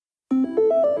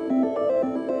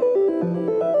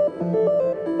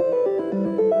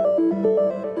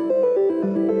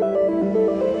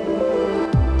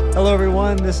Hello,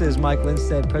 everyone. This is Mike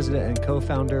Lindstedt, president and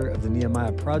co-founder of the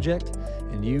Nehemiah Project,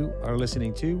 and you are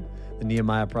listening to the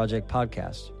Nehemiah Project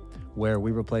podcast, where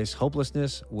we replace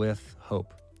hopelessness with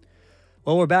hope.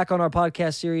 Well, we're back on our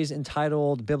podcast series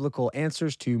entitled Biblical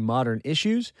Answers to Modern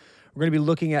Issues. We're going to be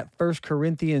looking at 1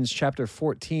 Corinthians chapter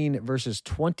 14, verses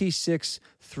 26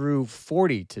 through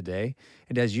 40 today.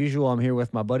 And as usual, I'm here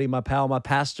with my buddy, my pal, my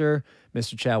pastor,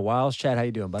 Mr. Chad Wiles. Chad, how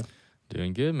you doing, bud?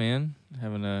 Doing good, man.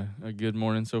 Having a good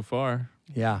morning so far.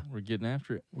 Yeah. We're getting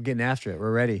after it. We're getting after it.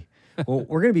 We're ready. Well,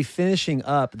 we're going to be finishing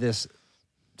up this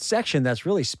section that's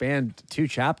really spanned 2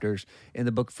 chapters in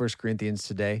the book of 1 Corinthians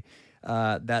today.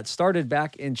 That started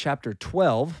back in chapter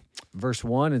 12, verse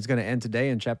 1. It's going to end today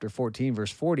in chapter 14,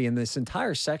 verse 40. And this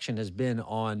entire section has been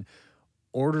on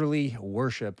orderly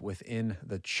worship within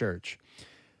the church.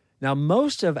 Now,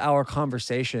 most of our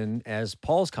conversation, as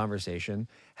Paul's conversation,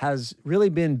 has really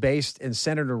been based and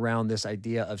centered around this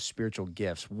idea of spiritual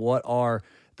gifts. What are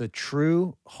the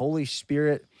true Holy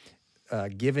Spirit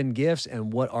given gifts,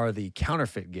 and what are the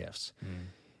counterfeit gifts?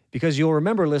 Because you'll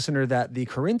remember, listener, that the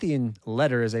Corinthian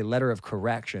letter is a letter of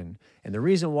correction. And the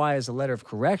reason why it's a letter of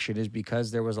correction is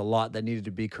because there was a lot that needed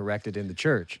to be corrected in the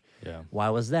church. Yeah. Why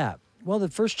was that? Well, the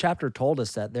first chapter told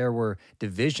us that there were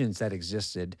divisions that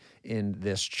existed in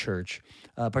this church,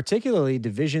 particularly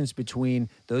divisions between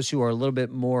those who are a little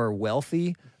bit more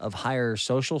wealthy, of higher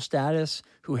social status,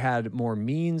 who had more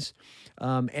means,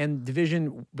 and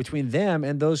division between them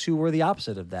and those who were the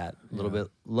opposite of that, a little bit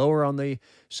lower on the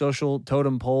social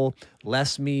totem pole,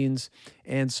 less means.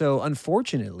 And so,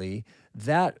 unfortunately,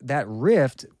 that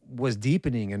rift was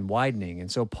deepening and widening.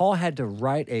 And so Paul had to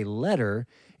write a letter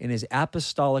in his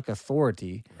apostolic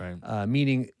authority, Right.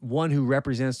 Meaning one who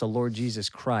represents the Lord Jesus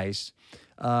Christ.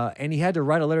 And he had to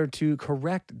write a letter to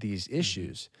correct these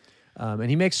issues. And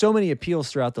he makes so many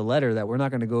appeals throughout the letter that we're not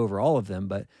going to go over all of them,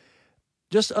 but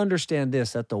just understand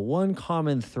this, that the one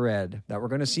common thread that we're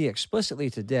going to see explicitly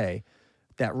today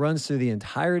that runs through the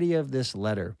entirety of this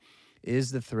letter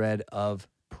is the thread of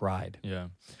pride. Yeah.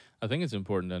 I think it's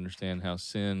important to understand how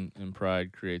sin and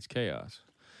pride creates chaos.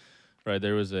 Right?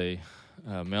 There was a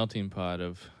melting pot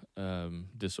of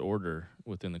disorder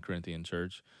within the Corinthian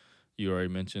church. You already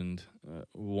mentioned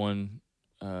one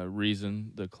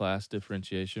reason, the class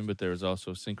differentiation, but there was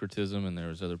also syncretism, and there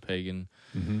was other pagan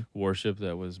worship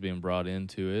that was being brought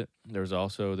into it. There was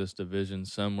also this division.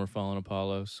 Some were following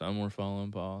Apollo, some were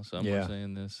following Paul, some were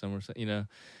saying this, some were saying,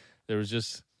 there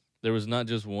was not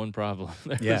just one problem.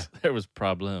 There was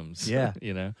problems. Yeah.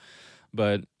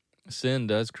 But sin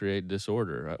does create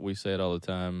disorder. We say it all the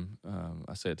time.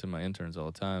 I say it to my interns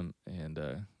all the time,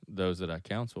 and those that I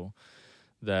counsel,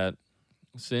 that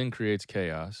sin creates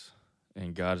chaos,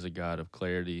 and God is a God of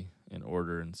clarity and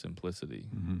order and simplicity.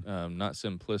 Not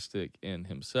simplistic in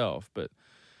himself, but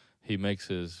he makes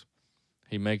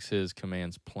his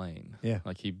commands plain. Yeah.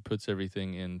 Like he puts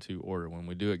everything into order. When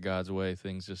we do it God's way,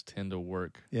 things just tend to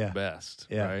work best,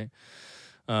 right?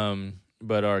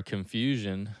 But our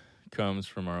confusion comes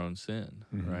from our own sin,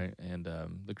 right? And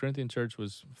the Corinthian church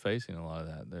was facing a lot of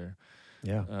that there.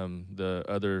 Yeah. The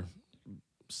other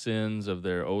sins of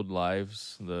their old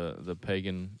lives, the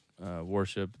pagan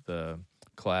worship, the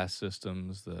class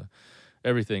systems,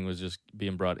 everything was just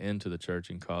being brought into the church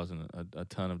and causing a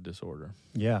ton of disorder.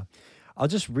 Yeah. I'll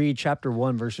just read chapter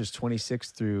 1, verses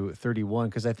 26 through 31,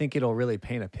 because I think it'll really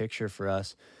paint a picture for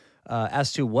us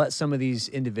as to what some of these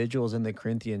individuals in the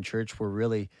Corinthian church were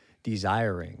really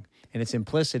desiring. And it's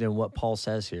implicit in what Paul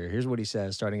says here. Here's what he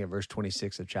says, starting at verse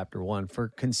 26 of chapter 1. For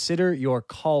consider your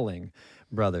calling,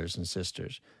 brothers and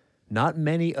sisters. Not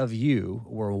many of you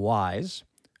were wise,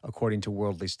 according to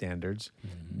worldly standards.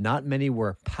 Not many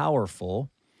were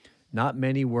powerful. Not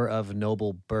many were of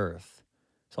noble birth.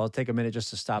 So I'll take a minute just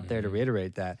to stop there to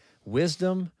reiterate that.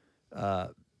 Wisdom,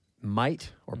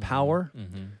 might or power,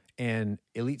 and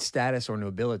elite status or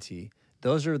nobility,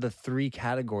 those are the 3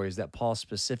 categories that Paul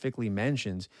specifically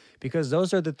mentions, because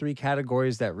those are the 3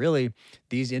 categories that really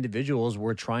these individuals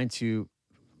were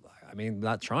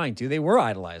they were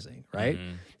idolizing, right?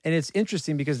 And it's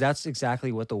interesting because that's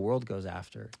exactly what the world goes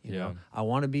after. You know, I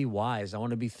want to be wise. I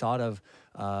want to be thought of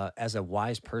as a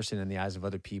wise person in the eyes of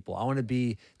other people. I want to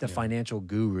be the financial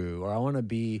guru, or I want to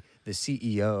be the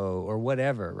CEO or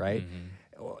whatever, right?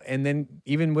 And then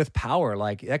even with power,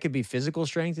 like that could be physical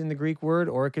strength in the Greek word,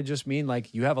 or it could just mean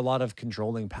like you have a lot of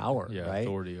controlling power, right?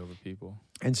 Authority over people.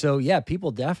 And so, people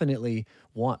definitely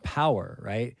want power,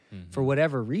 right? For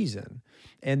whatever reason.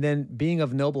 And then being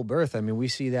of noble birth, I mean, we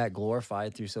see that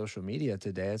glorified through social media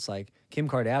today. It's like Kim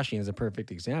Kardashian is a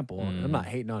perfect example. I'm not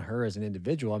hating on her as an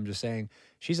individual. I'm just saying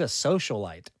she's a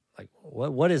socialite. like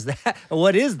what is that?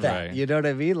 What is that? Right. You know what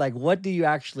I mean? Like, what do you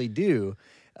actually do?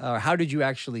 Or how did you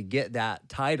actually get that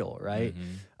title, right?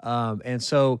 And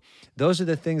so those are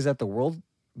the things that the world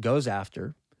goes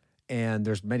after. And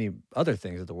there's many other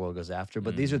things that the world goes after,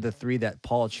 but these are the three that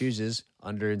Paul chooses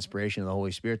under inspiration of the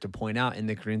Holy Spirit to point out in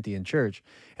the Corinthian church.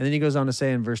 And then he goes on to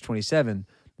say in verse 27,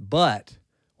 but,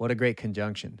 what a great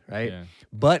conjunction, right? Yeah.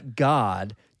 But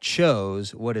God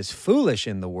chose what is foolish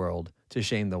in the world to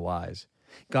shame the wise.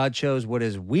 God chose what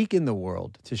is weak in the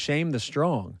world to shame the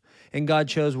strong. And God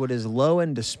chose what is low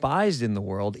and despised in the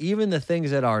world, even the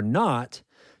things that are not,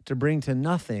 to bring to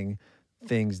nothing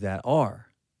things that are,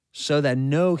 so that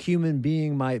no human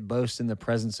being might boast in the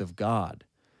presence of God.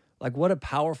 Like, what a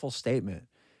powerful statement.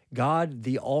 God,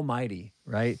 the Almighty,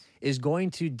 right, is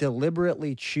going to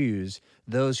deliberately choose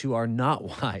those who are not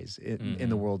wise in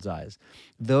the world's eyes,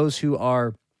 those who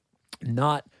are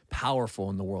not powerful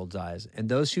in the world's eyes, and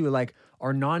those who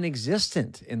are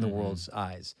non-existent in the world's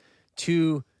eyes,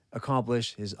 to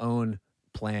accomplish his own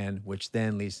plan, which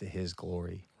then leads to his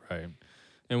glory. Right.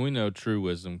 And we know true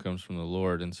wisdom comes from the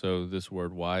Lord, and so this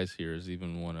word wise here is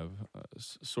even one of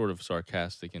sort of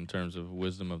sarcastic in terms of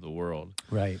wisdom of the world.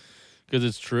 Right. Because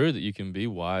it's true that you can be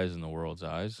wise in the world's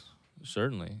eyes,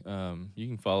 certainly. You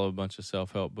can follow a bunch of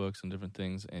self-help books and different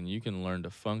things, and you can learn to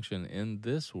function in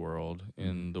this world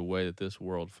in the way that this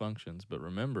world functions. But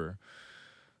remember,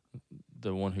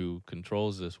 the one who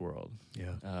controls this world,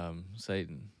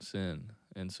 Satan, sin.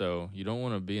 And so you don't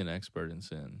want to be an expert in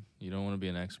sin. You don't want to be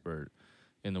an expert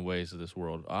in the ways that this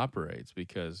world operates,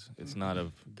 because it's not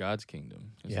of God's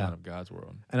kingdom. It's not of God's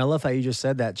world. And I love how you just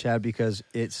said that, Chad, because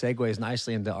it segues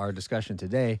nicely into our discussion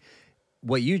today.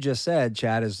 What you just said,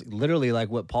 Chad, is literally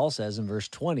like what Paul says in verse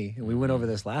 20, and we went over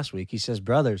this last week. He says,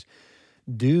 brothers,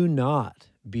 do not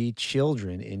be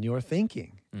children in your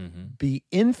thinking. Be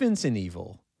infants in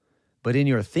evil, but in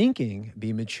your thinking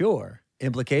be mature.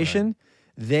 Implication,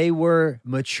 they were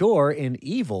mature in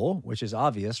evil, which is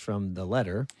obvious from the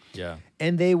letter. Yeah.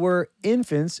 And they were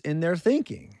infants in their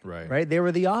thinking. Right. They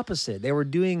were the opposite. They were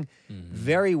doing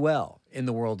very well in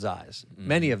the world's eyes.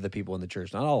 Many of the people in the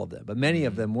church, not all of them, but many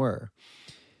of them were.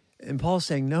 And Paul's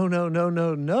saying,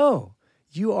 no.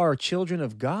 You are children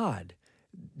of God.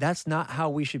 That's not how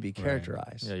we should be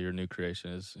characterized. Yeah, your new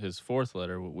creation is his fourth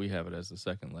letter. We have it as the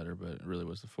second letter, but it really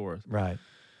was the fourth. Right.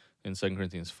 In 2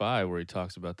 Corinthians 5, where he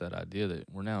talks about that idea that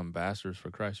we're now ambassadors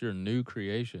for Christ. You're a new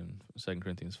creation, 2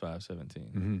 Corinthians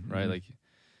 5:17, right? Like,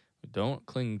 don't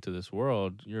cling to this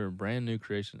world. You're a brand new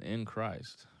creation in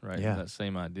Christ, right? Yeah. That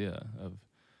same idea of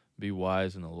be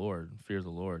wise in the Lord, fear the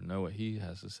Lord, know what he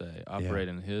has to say, operate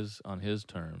on his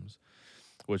terms,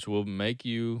 which will make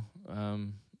you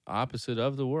opposite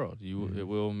of the world. It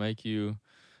will make you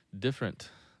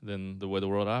different than the way the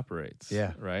world operates,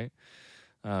 right?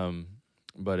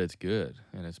 But it's good,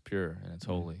 and it's pure, and it's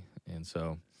holy. And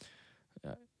so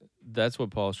that's what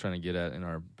Paul's trying to get at in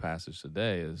our passage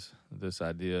today, is this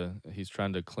idea. He's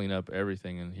trying to clean up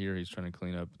everything, and here he's trying to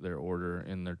clean up their order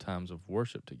in their times of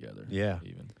worship together. Yeah.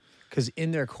 Even. Because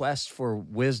in their quest for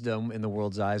wisdom in the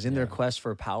world's eyes, in their quest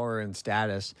for power and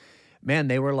status, man,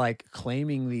 they were like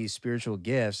claiming these spiritual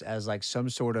gifts as like some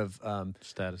sort of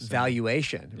status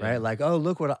valuation, right? Like, oh,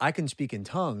 look what I can speak in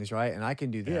tongues, right? And I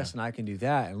can do this and I can do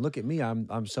that. And look at me,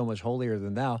 I'm so much holier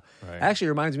than thou. Right. Actually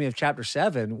reminds me of chapter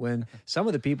 7 when some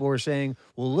of the people were saying,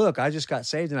 well, look, I just got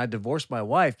saved and I divorced my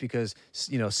wife because,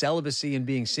 celibacy and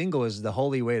being single is the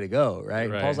holy way to go, right?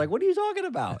 And Paul's like, what are you talking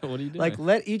about? What are you doing? Like,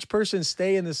 let each person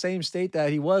stay in the same state that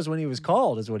he was when he was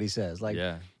called, is what he says. Like,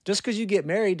 just because you get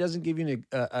married doesn't give you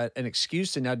an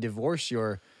excuse to now divorce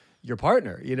your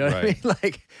partner. You know what I mean?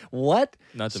 Like, what?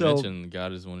 Not to mention,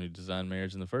 God is the one who designed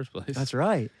marriage in the first place. That's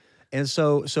right. And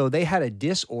so they had a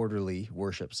disorderly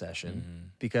worship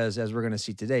session because, as we're going to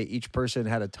see today, each person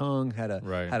had a tongue, had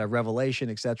a revelation,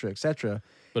 et cetera, et cetera.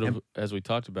 But as we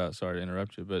talked about, sorry to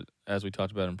interrupt you, but as we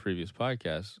talked about in previous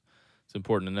podcasts, it's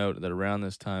important to note that around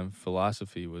this time,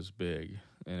 philosophy was big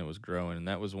and it was growing. And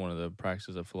that was one of the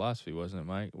practices of philosophy, wasn't it,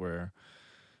 Mike? Where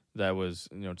that was,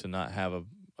 to not have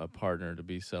a partner, to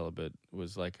be celibate,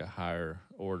 was like a higher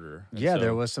order. And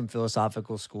there was some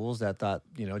philosophical schools that thought,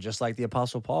 just like the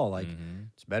Apostle Paul, like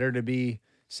it's better to be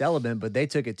celibate, but they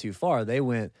took it too far. They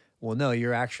went, well, no,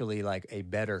 you're actually like a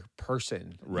better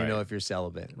person, if you're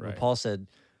celibate. Right. But Paul said,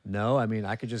 no, I mean,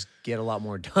 I could just get a lot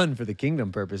more done for the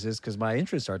kingdom purposes because my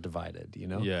interests are divided,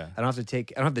 Yeah. I don't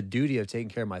have the duty of taking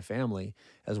care of my family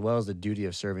as well as the duty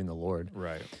of serving the Lord.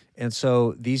 Right. And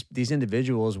so these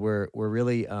individuals were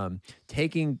really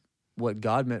taking what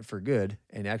God meant for good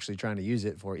and actually trying to use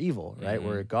it for evil, right?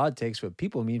 Where God takes what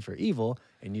people mean for evil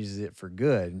and uses it for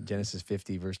good. Genesis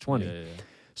 50, verse 20. Yeah.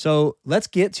 So let's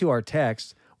get to our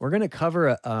text. We're going to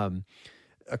cover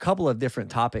a couple of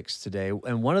different topics today.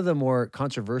 And one of the more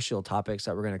controversial topics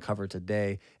that we're going to cover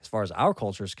today, as far as our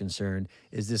culture is concerned,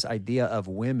 is this idea of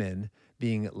women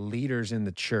being leaders in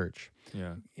the church.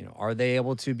 Yeah. Are they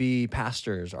able to be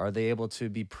pastors? Are they able to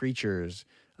be preachers?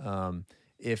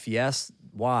 If yes,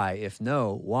 why? If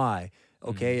no, why?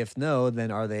 Okay, if no,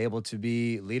 then are they able to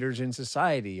be leaders in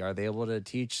society? Are they able to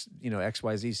teach,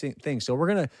 XYZ things? So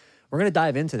we're gonna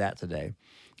dive into that today.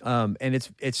 And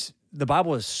it's the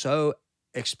Bible is so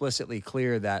explicitly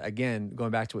clear that, again,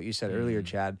 going back to what you said earlier,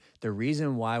 Chad, the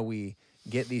reason why we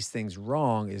get these things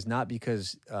wrong is not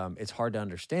because it's hard to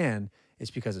understand, it's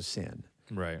because of sin.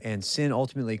 Right. And sin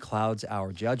ultimately clouds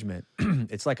our judgment.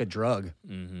 It's like a drug,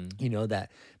 that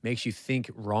makes you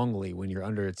think wrongly when you're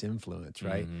under its influence,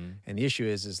 right? And the issue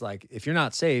is like, if you're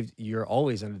not saved, you're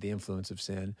always under the influence of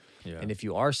sin. Yeah. And if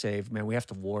you are saved, man, we have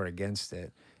to war against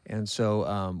it. And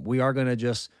so we are going to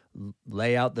just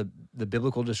lay out the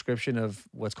biblical description of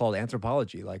what's called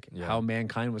anthropology, like how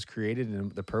mankind was created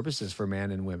and the purposes for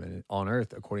man and women on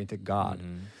earth according to God.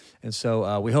 And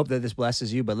so we hope that this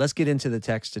blesses you, but let's get into the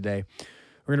text today.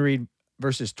 We're going to read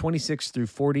verses 26 through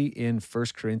 40 in 1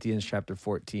 Corinthians chapter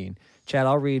 14. Chad,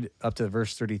 I'll read up to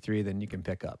verse 33, then you can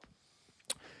pick up.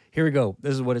 Here we go.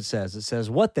 This is what it says. It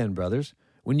says, "What then, brothers?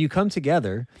 When you come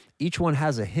together, each one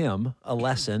has a hymn, a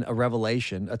lesson, a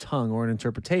revelation, a tongue, or an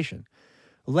interpretation.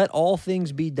 Let all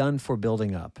things be done for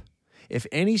building up. If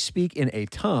any speak in a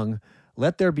tongue,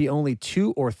 let there be only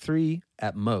 2 or 3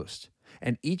 at most,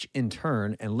 and each in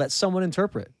turn, and let someone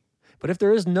interpret. But if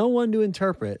there is no one to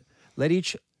interpret, let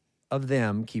each of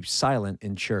them keep silent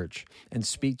in church and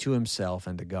speak to himself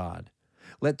and to God.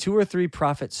 Let 2 or 3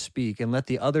 prophets speak, and let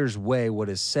the others weigh what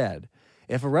is said.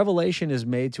 If a revelation is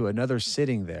made to another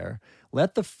sitting there,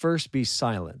 let the first be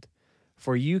silent.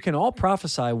 For you can all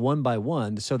prophesy one by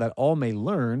one, so that all may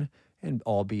learn and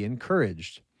all be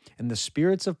encouraged. And the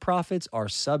spirits of prophets are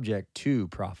subject to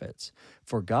prophets.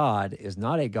 For God is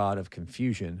not a God of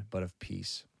confusion, but of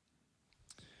peace."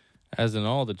 As in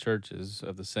all the churches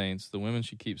of the saints, the women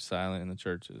should keep silent in the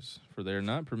churches, for they are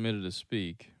not permitted to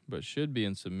speak, but should be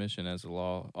in submission, as the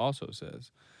law also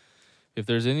says. If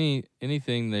there's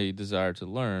anything they desire to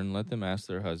learn, let them ask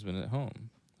their husband at home,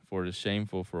 for it is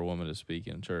shameful for a woman to speak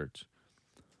in church.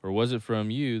 Or was it from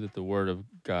you that the word of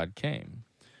God came?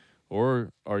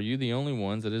 Or are you the only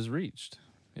ones that is reached?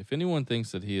 If anyone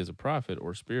thinks that he is a prophet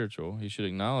or spiritual, he should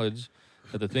acknowledge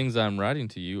that the things I am writing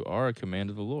to you are a command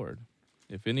of the Lord.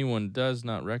 If anyone does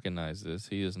not recognize this,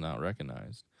 he is not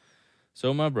recognized.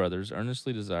 So, my brothers,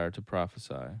 earnestly desire to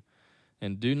prophesy,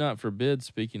 and do not forbid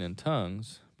speaking in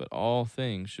tongues, but all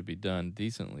things should be done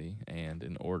decently and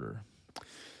in order.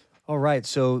 All right,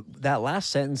 so that last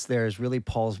sentence there is really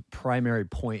Paul's primary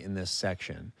point in this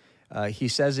section. He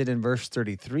says it in verse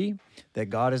 33, that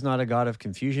God is not a God of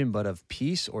confusion, but of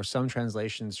peace, or some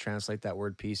translations translate that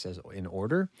word peace as in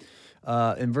order.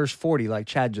 In verse 40, like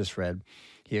Chad just read,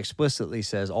 he explicitly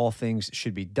says all things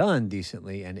should be done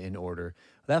decently and in order.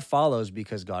 That follows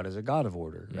because God is a God of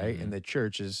order, right? And the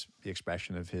church is the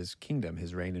expression of his kingdom,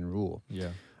 his reign and rule.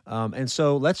 Yeah. And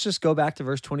so let's just go back to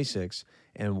verse 26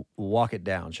 and walk it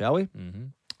down, shall we?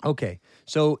 Okay,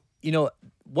 so,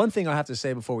 one thing I have to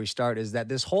say before we start is that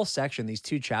this whole section, these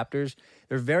 2 chapters,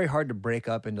 they're very hard to break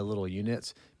up into little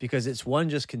units because it's one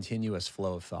just continuous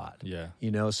flow of thought. Yeah.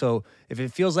 So if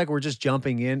it feels like we're just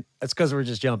jumping in, it's because we're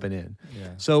just jumping in. Yeah.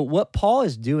 So what Paul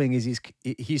is doing is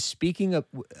he's speaking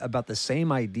about the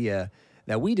same idea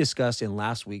that we discussed in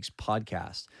last week's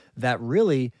podcast, that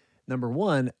really, number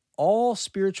one, all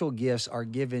spiritual gifts are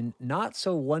given not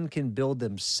so one can build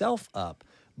themselves up,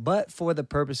 but for the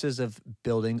purposes of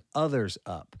building others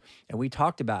up. And we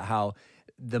talked about how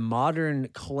the modern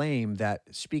claim that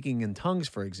speaking in tongues,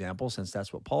 for example, since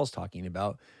that's what Paul's talking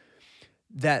about,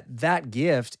 that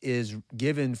gift is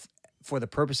given for the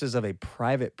purposes of a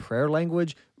private prayer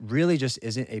language really just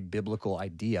isn't a biblical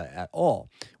idea at all.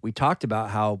 We talked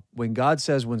about how when God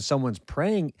says when someone's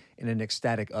praying in an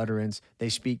ecstatic utterance, they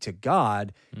speak to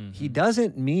God, he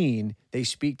doesn't mean they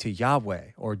speak to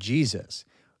Yahweh or Jesus.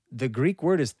 The Greek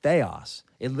word is theos.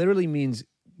 It literally means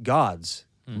gods,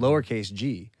 lowercase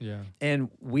g. Yeah. And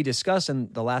we discussed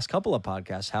in the last couple of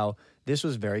podcasts how this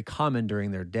was very common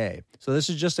during their day. So this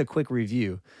is just a quick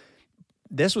review.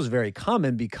 This was very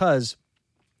common because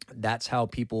that's how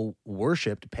people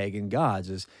worshiped pagan gods,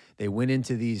 is they went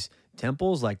into these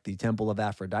temples, like the temple of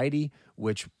Aphrodite,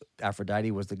 which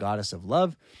Aphrodite was the goddess of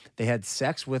love. They had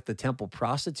sex with the temple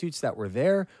prostitutes that were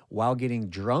there while getting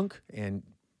drunk and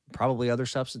probably other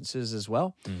substances as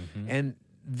well. And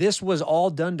this was all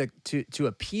done to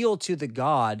appeal to the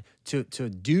god to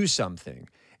do something.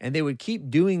 And they would keep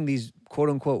doing these quote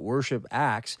unquote worship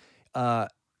acts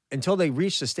until they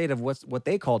reached a state of what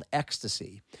they called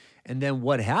ecstasy. And then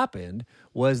what happened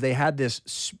was they had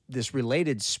this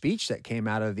related speech that came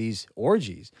out of these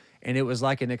orgies, and it was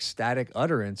like an ecstatic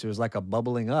utterance. It was like a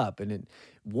bubbling up, and it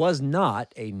was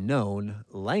not a known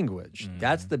language. Mm-hmm.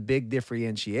 That's the big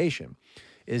differentiation,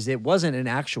 is it wasn't an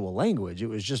actual language. It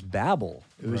was just babble.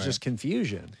 It was just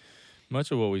confusion.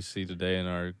 Much of what we see today in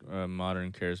our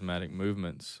modern charismatic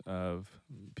movements of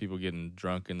people getting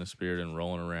drunk in the spirit and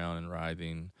rolling around and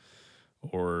writhing,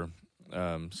 or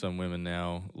some women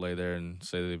now lay there and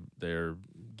say they're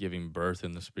giving birth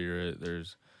in the spirit.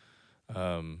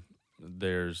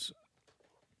 There's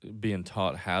being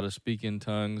taught how to speak in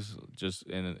tongues,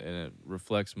 and it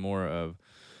reflects more of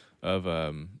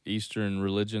Eastern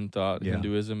religion thought,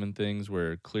 Hinduism and things,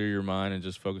 where clear your mind and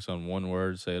just focus on one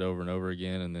word, say it over and over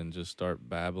again, and then just start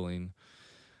babbling.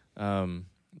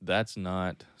 That's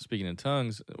not speaking in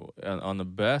tongues. On the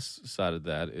best side of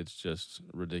that, it's just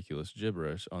ridiculous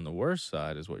gibberish. On the worst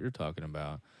side is what you're talking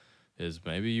about, is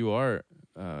maybe you are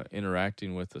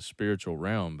interacting with the spiritual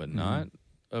realm, but not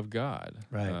of God.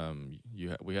 Right.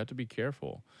 We have to be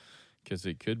careful, because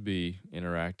it could be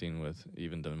interacting with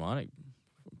even demonic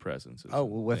presences. Oh,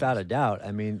 well, without a doubt.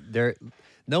 I mean,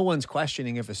 no one's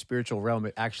questioning if a spiritual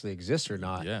realm actually exists or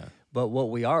not. Yeah. But what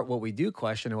we do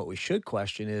question, and what we should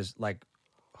question, is like,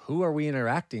 who are we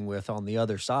interacting with on the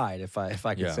other side, if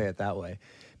I can say it that way?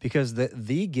 Because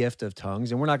the gift of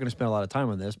tongues, and we're not going to spend a lot of time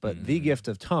on this, but the gift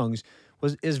of tongues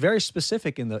is very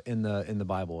specific in the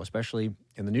Bible, especially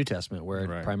in the New Testament, where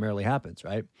it primarily happens,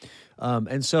 right?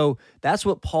 And so that's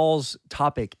what Paul's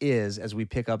topic is as we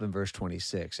pick up in verse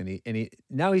 26. And he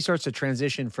now he starts to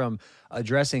transition from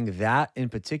addressing that in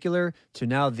particular to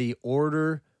now the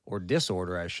order or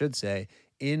disorder, I should say,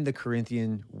 in the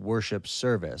Corinthian worship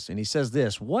service. And he says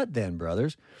this: "What then,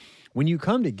 brothers? When you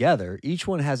come together, each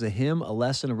one has a hymn, a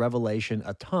lesson, a revelation,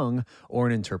 a tongue, or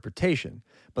an interpretation.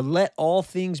 But let all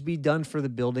things be done for the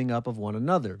building up of one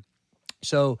another."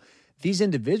 So these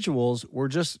individuals were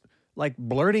just like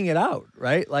blurting it out,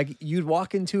 right? Like you'd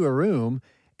walk into a room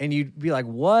and you'd be like,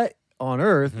 what on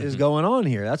earth is going on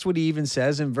here? That's what he even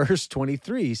says in verse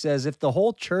 23. He says, "If the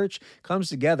whole church comes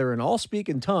together and all speak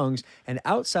in tongues, and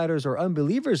outsiders or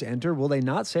unbelievers enter, will they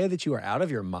not say that you are out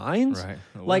of your minds?" Right.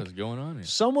 What Like, is going on here?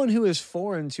 someone who is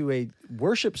foreign to a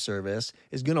worship service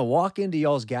is going to walk into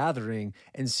y'all's gathering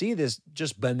and see this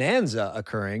just bonanza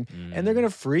occurring, and they're going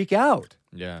to freak out,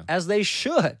 Yeah. as they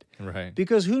should. Right.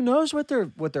 Because who knows what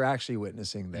they're actually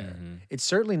witnessing there? It's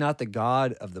certainly not the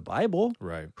God of the Bible,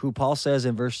 Right. who Paul says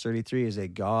in verse 33 is a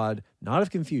God not of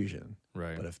confusion,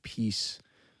 Right. but of peace.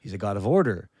 He's a God of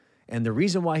order. And the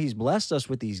reason why he's blessed us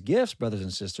with these gifts, brothers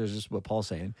and sisters, this is what Paul's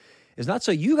saying, is not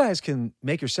so you guys can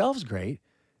make yourselves great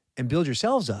and build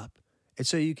yourselves up. It's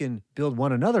so you can build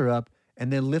one another up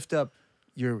and then lift up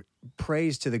your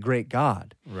praise to the great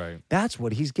God. Right. That's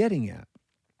what he's getting at.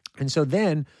 And so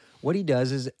then what he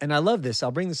does is, and I love this,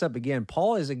 I'll bring this up again,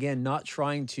 Paul is again not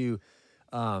trying to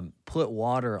put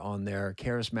water on their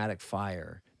charismatic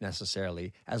fire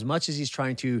necessarily, as much as he's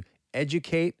trying to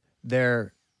educate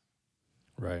their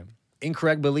Right.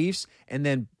 incorrect beliefs and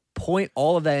then point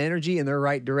all of that energy in their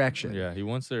right direction. Yeah, he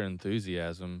wants their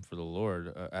enthusiasm for the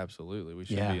Lord. Absolutely. We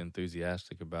should be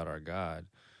enthusiastic about our God,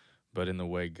 but in the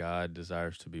way God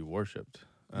desires to be worshipped.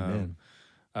 Amen.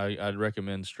 I'd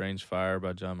recommend Strange Fire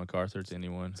by John MacArthur to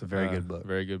anyone. It's a very good book.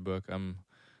 Very good book. I'm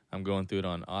going through it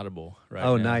on Audible right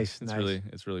Oh, now. nice. It's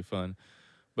nice. really fun.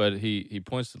 But he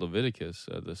points to Leviticus,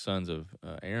 the sons of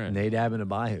Aaron. Nadab and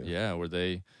Abihu. Yeah, where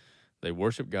they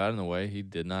worship God in the way he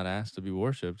did not ask to be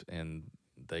worshipped, and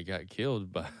they got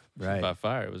killed by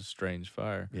fire. It was a strange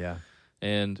fire. Yeah.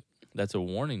 And that's a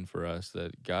warning for us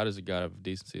that God is a God of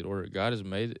decency and order. God has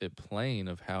made it plain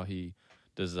of how he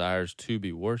desires to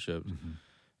be worshipped,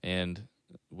 and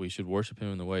we should worship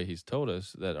him in the way he's told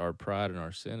us, that our pride and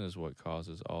our sin is what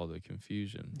causes all the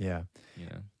confusion. Yeah. You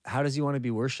know? How does he want to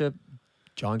be worshiped?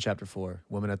 John chapter 4,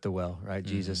 woman at the well, right?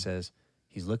 Jesus says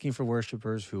he's looking for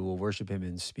worshipers who will worship him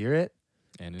in spirit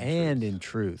And in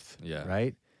truth. Yeah.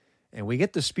 Right? And we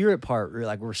get the spirit part,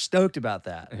 we're stoked about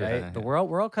that, right? Yeah. But we're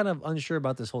all kind of unsure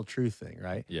about this whole truth thing,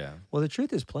 right? Yeah. Well, the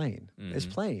truth is plain. It's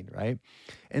plain, right?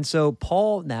 And so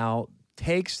Paul now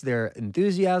takes their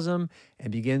enthusiasm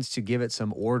and begins to give it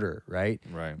some order, right?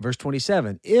 Right. Verse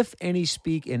 27, if any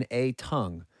speak in a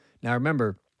tongue. Now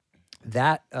remember,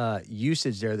 that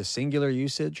usage there, the singular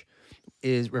usage,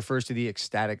 refers to the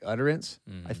ecstatic utterance,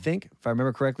 I think, if I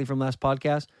remember correctly from last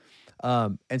podcast.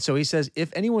 And so he says,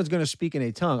 if anyone's going to speak in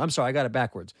a tongue, I'm sorry, I got it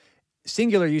backwards.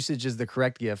 Singular usage is the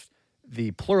correct gift.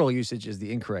 The plural usage is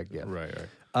the incorrect gift. Right.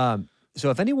 So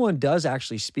if anyone does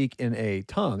actually speak in a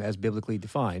tongue as biblically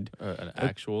defined, An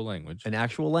actual language. an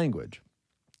actual language,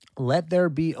 let there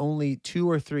be only 2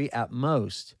 or 3 at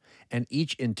most, and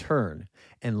each in turn,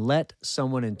 and let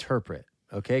someone interpret.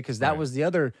 Okay, because that Right. was the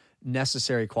other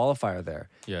necessary qualifier there.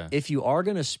 Yeah. If you are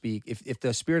going to speak, if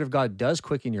the Spirit of God does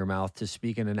quicken your mouth to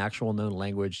speak in an actual known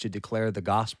language to declare the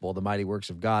gospel, the mighty works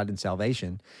of God and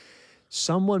salvation,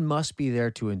 someone must be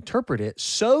there to interpret it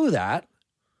so that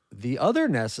the other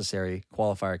necessary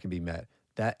qualifier can be met,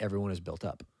 that everyone is built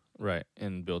up. Right.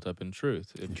 And built up in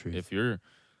truth. truth. If you're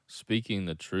speaking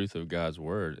the truth of God's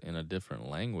word in a different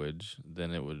language,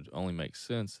 then it would only make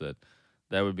sense that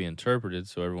that would be interpreted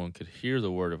so everyone could hear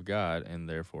the word of God and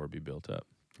therefore be built up.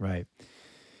 Right.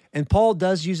 And Paul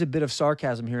does use a bit of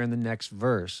sarcasm here in the next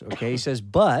verse. Okay. He says,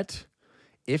 but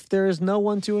if there is no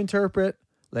one to interpret,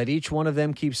 let each one of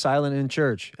them keep silent in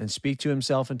church and speak to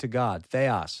himself and to God.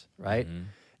 Theos, right? Mm-hmm.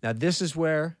 Now, this is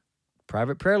where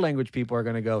private prayer language people are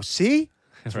going to go, see?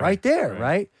 It's right there,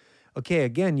 right? Okay,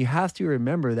 again, you have to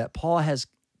remember that Paul has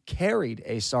carried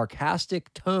a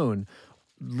sarcastic tone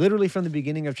literally from the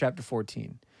beginning of chapter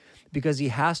 14 because he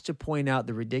has to point out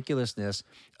the ridiculousness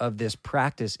of this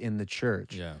practice in the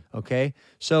church. Yeah. Okay?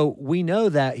 So we know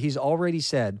that he's already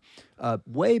said,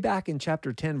 way back in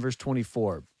chapter 10, verse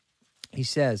 24, he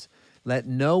says, let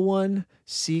no one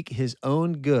seek his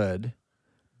own good,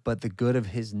 but the good of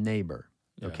his neighbor.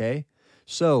 Yeah. Okay?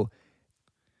 So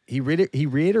he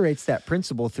reiterates that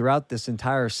principle throughout this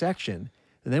entire section.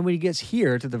 And then when he gets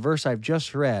here to the verse I've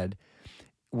just read,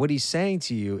 what he's saying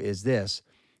to you is this.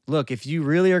 Look, if you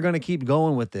really are going to keep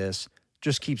going with this,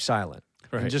 just keep silent.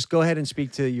 Right. And just go ahead and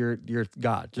speak to your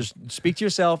God. Just speak to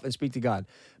yourself and speak to God.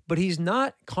 But he's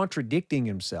not contradicting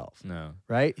himself. No.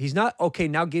 Right? He's not, okay,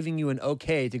 now giving you an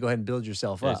okay to go ahead and build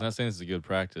yourself Yeah, up. he's not saying it's a good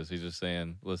practice. He's just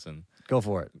saying, listen, Go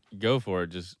for it. go for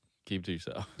it. Just keep to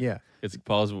yourself. Yeah. It's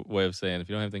Paul's way of saying, if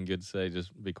you don't have anything good to say,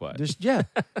 just be quiet.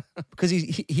 Because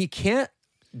he can't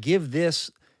give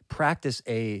this practice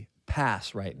a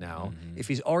pass right now if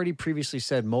he's already previously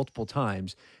said multiple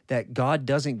times that God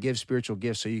doesn't give spiritual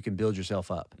gifts so you can build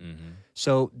yourself up.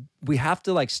 So we have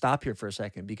to stop here for a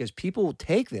second because people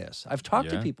take this. I've talked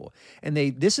to Yeah. people and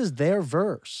this is their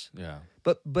verse. Yeah.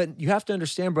 But you have to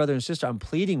understand, brother and sister, I'm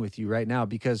pleading with you right now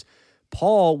because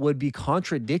Paul would be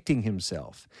contradicting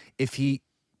himself if he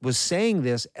was saying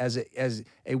this as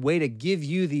a way to give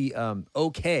you the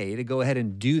okay to go ahead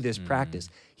and do this practice.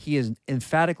 He is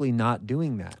emphatically not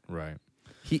doing that. Right.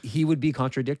 He would be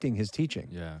contradicting his teaching.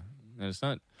 Yeah. And it's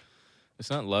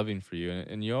not loving for you.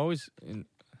 And you always, and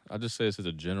I'll just say this as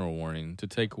a general warning, to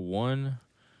take one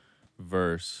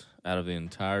verse out of the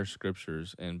entire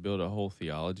scriptures and build a whole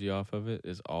theology off of it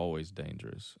is always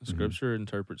dangerous. Scripture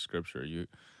interprets scripture. You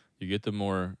get the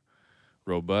more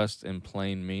robust and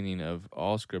plain meaning of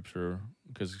all scripture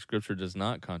because scripture does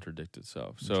not contradict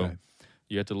itself. So right.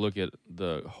 you have to look at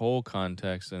the whole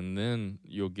context and then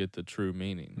you'll get the true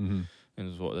meaning.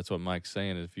 And that's what Mike's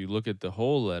saying. If you look at the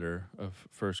whole letter of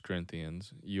 1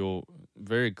 Corinthians, you'll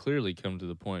very clearly come to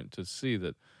the point to see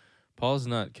that Paul's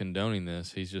not condoning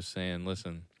this. He's just saying,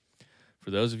 listen,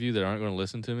 for those of you that aren't going to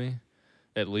listen to me,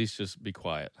 at least just be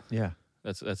quiet. Yeah.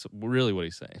 That's really what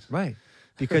he's saying. Right.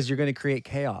 Because you're going to create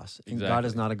chaos. And God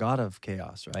is Exactly. not a God of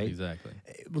chaos, right? Exactly.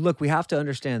 Look, we have to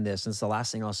understand this, and it's the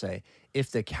last thing I'll say.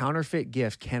 If the counterfeit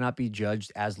gift cannot be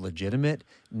judged as legitimate,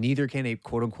 neither can a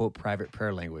quote-unquote private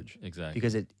prayer language. Exactly.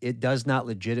 Because it does not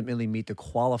legitimately meet the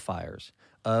qualifiers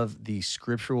of the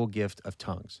scriptural gift of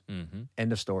tongues.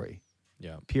 End of story.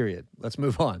 Yeah. Period. Let's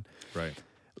move on. Right.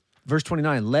 Verse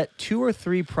 29, let 2 or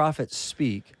 3 prophets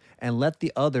speak, and let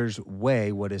the others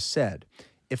weigh what is said.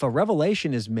 If a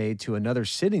revelation is made to another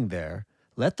sitting there,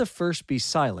 let the first be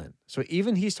silent. So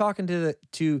even he's talking to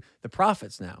the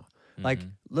prophets now. Like,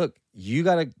 look, you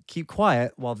got to keep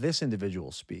quiet while this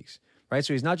individual speaks, right?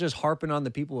 So he's not just harping on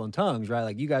the people in tongues, right?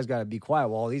 Like, you guys got to be quiet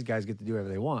while all these guys get to do whatever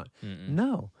they want.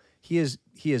 No, he is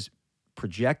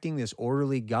projecting this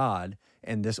orderly God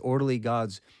and this orderly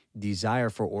God's desire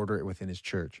for order within his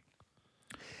church.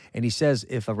 And he says,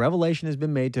 if a revelation has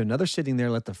been made to another sitting there,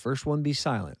 let the first one be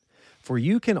silent. For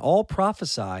you can all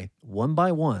prophesy one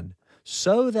by one,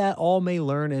 so that all may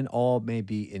learn and all may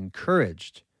be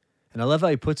encouraged. And I love how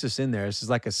he puts this in there. This is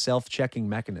like a self-checking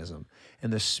mechanism.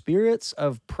 And the spirits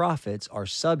of prophets are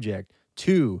subject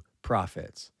to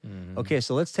prophets. Okay,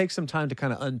 so let's take some time to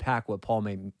kind of unpack what Paul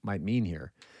might mean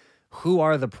here. Who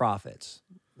are the prophets?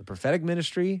 The prophetic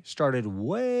ministry started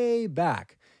way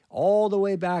back, all the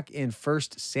way back in 1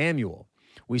 Samuel.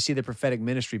 We see the prophetic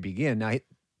ministry begin. Now,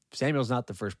 Samuel's not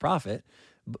the first prophet.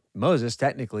 Moses,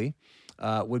 technically,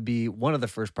 would be one of the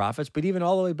first prophets, but even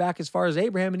all the way back as far as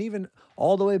Abraham and even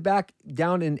all the way back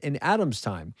down in Adam's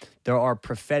time, there are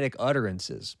prophetic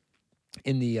utterances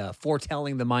in the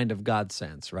foretelling the mind of God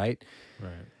sense, right?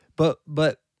 Right.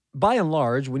 But by and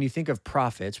large, when you think of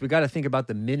prophets, we got to think about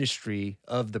the ministry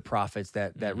of the prophets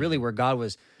that really where God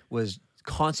was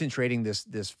concentrating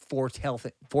this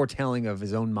foretelling of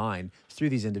his own mind through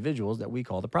these individuals that we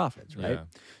call the prophets, right? Yeah.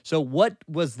 So what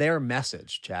was their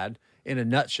message, Chad? In a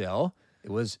nutshell, it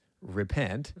was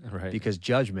repent Right. because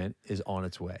judgment is on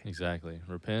its way. Exactly.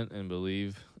 Repent and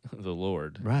believe the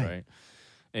Lord. Right.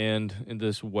 And in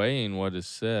this weighing what is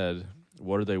said,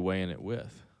 what are they weighing it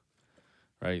with?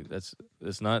 Right?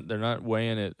 They're not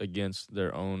weighing it against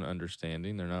their own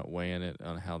understanding. They're not weighing it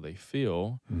on how they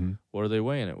feel. Mm-hmm. What are they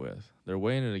weighing it with? They're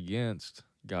weighing it against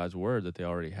God's word that they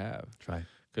already have. That's right.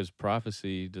 Because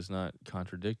prophecy does not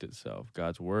contradict itself.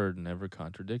 God's word never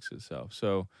contradicts itself.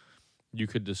 So you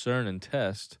could discern and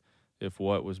test if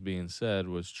what was being said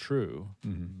was true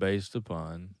based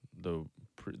upon the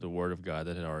word of God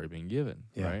that had already been given,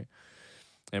 right?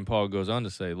 And Paul goes on to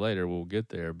say later, we'll get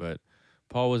there, but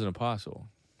Paul was an apostle,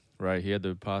 right? He had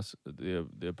the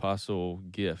apostle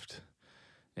gift,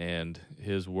 and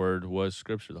his word was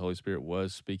Scripture. The Holy Spirit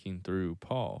was speaking through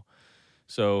Paul.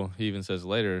 So he even says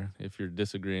later, if you're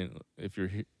disagreeing, if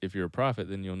you're a prophet,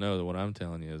 then you'll know that what I'm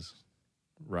telling you is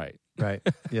right. Right.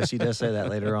 Yes, he does say that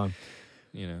later on.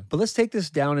 But let's take this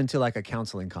down into like a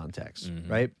counseling context,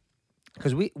 right?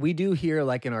 Because we do hear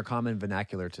like in our common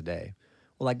vernacular today,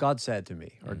 well, like God said to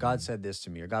me, or God said this to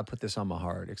me, or God put this on my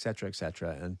heart, et cetera, et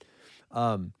cetera.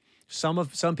 And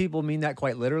some people mean that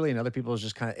quite literally, and other people is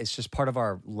just it's just part of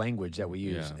our language that we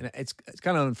use. Yeah. And it's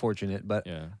kind of unfortunate, but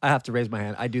I have to raise my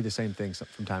hand. I do the same thing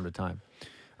from time to time.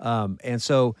 And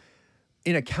so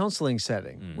in a counseling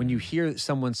setting, when you hear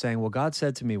someone saying, well, God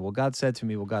said to me, well, God said to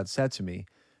me, well, God said to me,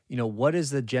 what is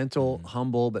the gentle,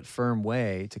 humble, but firm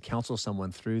way to counsel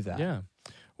someone through that? Yeah.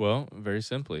 Well, very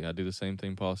simply, I do the same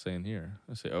thing Paul's saying here.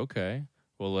 I say, okay,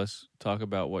 well, let's talk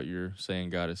about what you're saying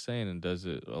God is saying, and does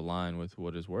it align with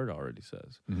what his word already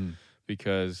says?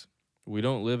 Because we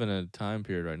don't live in a time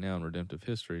period right now in redemptive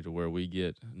history to where we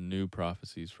get new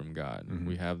prophecies from God.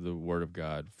 We have the word of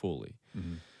God fully.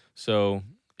 So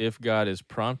if God is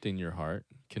prompting your heart,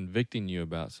 convicting you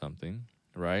about something,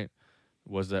 right,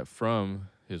 was that from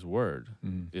his word?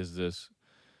 Is this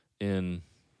in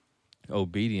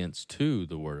obedience to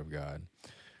the word of God?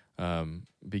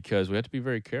 Because we have to be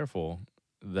very careful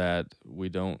that we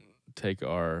don't take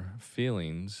our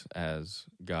feelings as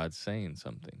God saying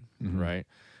something, right?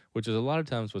 Which is a lot of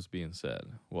times what's being said.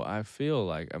 Well, I feel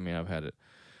like, I've had it.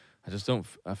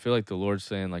 I feel like the Lord's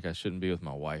saying like I shouldn't be with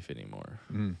my wife anymore.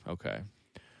 Okay.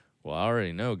 Well, I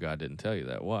already know God didn't tell you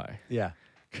that. Why? Yeah.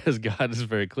 Because God is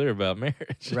very clear about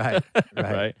marriage. Right.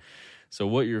 Right? So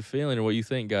what you're feeling or what you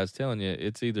think God's telling you,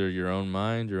 it's either your own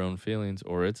mind, your own feelings,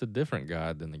 or it's a different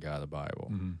God than the God of the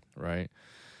Bible, right?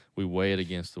 We weigh it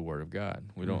against the Word of God.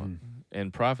 We don't.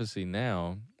 And prophecy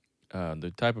now,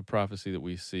 the type of prophecy that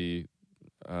we see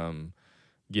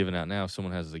given out now, if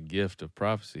someone has the gift of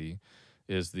prophecy,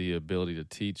 is the ability to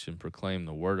teach and proclaim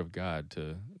the Word of God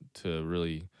to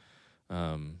really,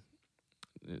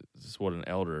 this is what an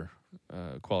elder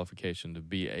qualification, to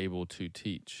be able to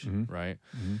teach, right?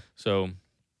 So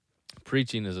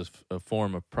preaching is a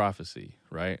form of prophecy,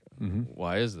 right?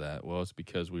 Why is that? Well, it's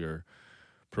because we are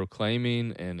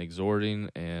proclaiming and exhorting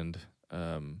and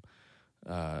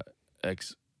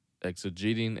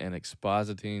exegeting and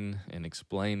expositing and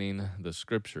explaining the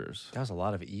Scriptures. That was a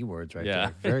lot of E words right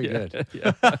there. Very good.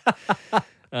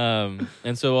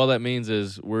 And so all that means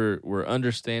is we're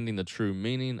understanding the true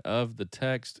meaning of the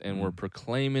text, and we're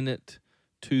proclaiming it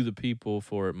to the people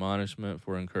for admonishment,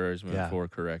 for encouragement, for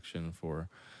correction, for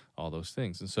all those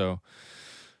things. And so,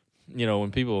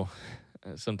 when people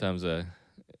sometimes,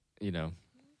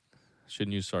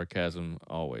 shouldn't use sarcasm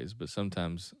always, but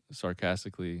sometimes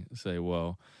sarcastically say,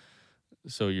 well,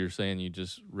 so you're saying you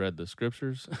just read the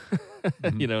Scriptures?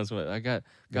 So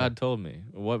God told me.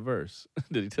 What verse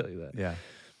did he tell you that? Yeah.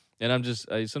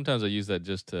 And sometimes I use that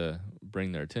just to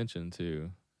bring their attention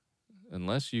to,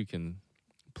 unless you can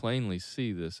plainly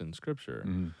see this in Scripture,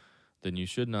 then you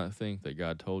should not think that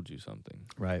God told you something.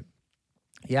 Right.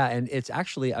 Yeah, and it's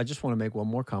actually, I just want to make one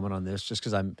more comment on this, just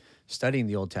because I'm studying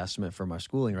the Old Testament for my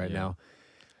schooling right now.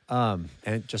 And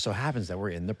it just so happens that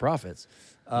we're in the prophets.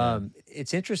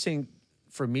 It's interesting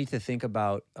for me to think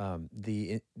about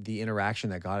the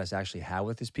interaction that God has actually had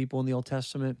with his people in the Old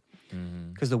Testament,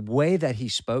 because the way that he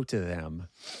spoke to them,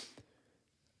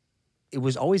 it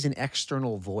was always an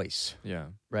external voice. Yeah.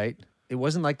 Right? It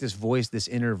wasn't like this voice, this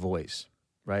inner voice.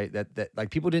 right? That like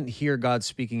people didn't hear God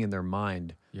speaking in their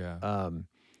mind Yeah.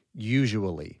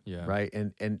 usually, Yeah. right?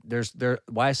 And there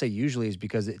why I say usually is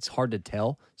because it's hard to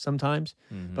tell sometimes.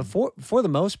 But Mm-hmm. for the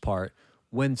most part,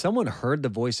 when someone heard the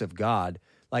voice of God,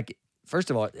 like first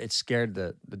of all, it scared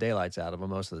the daylights out of them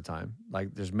most of the time.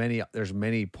 Like there's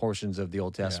many portions of the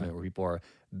Old Testament where people are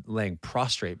laying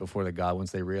prostrate before the God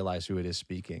once they realize who it is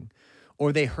speaking,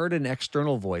 or they heard an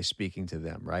external voice speaking to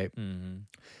them, right? Mm-hmm.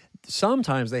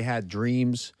 Sometimes they had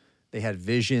dreams, they had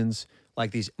visions,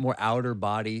 like these more outer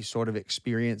body sort of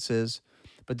experiences,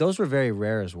 but those were very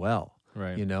rare as well.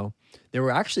 Right. You know, there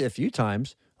were actually a few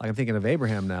times, like I'm thinking of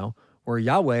Abraham now, where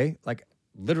Yahweh like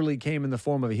literally came in the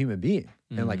form of a human being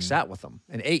and like sat with them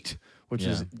and ate, which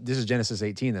is this is Genesis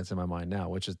 18 that's in my mind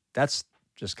now, that's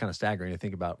just kind of staggering to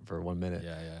think about for 1 minute.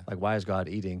 Yeah. Yeah. Like, why is God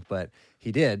eating? But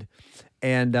he did.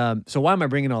 And so why am I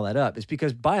bringing all that up? It's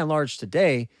because by and large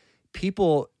today,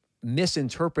 people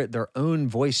misinterpret their own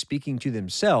voice speaking to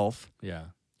themselves, Yeah.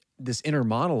 this inner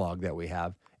monologue that we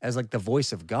have, as like the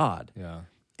voice of God. Yeah.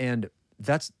 And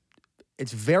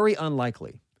it's very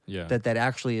unlikely Yeah. that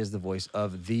actually is the voice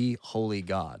of the holy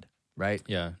God, right?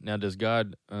 Yeah. Now, does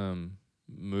God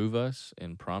move us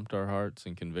and prompt our hearts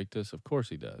and convict us? Of course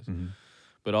he does. Mm-hmm.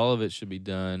 But all of it should be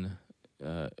done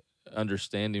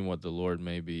understanding what the Lord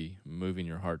may be moving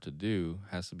your heart to do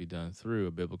has to be done through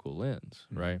a biblical lens,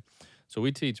 right? So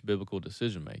we teach biblical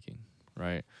decision making,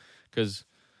 right? Because,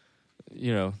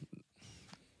 you know,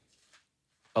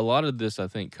 a lot of this, I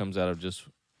think, comes out of just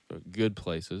good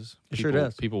places. It sure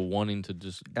does. People wanting to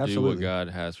just do Absolutely. what God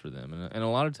has for them. And a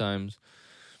lot of times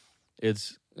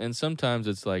sometimes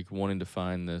it's like wanting to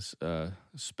find this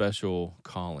special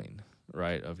calling,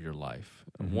 right, of your life,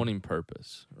 wanting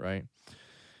purpose, right?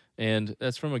 And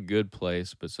that's from a good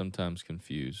place, but sometimes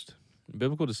confused.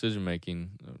 Biblical decision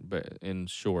making, in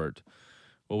short,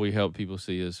 what we help people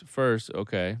see is first,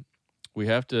 okay, we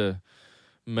have to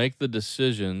make the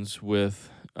decisions with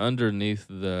underneath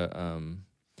the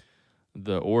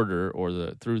order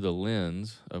or through the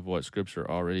lens of what Scripture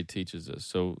already teaches us.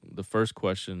 So the first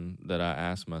question that I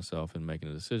ask myself in making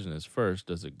a decision is, first,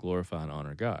 does it glorify and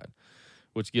honor God?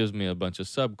 Which gives me a bunch of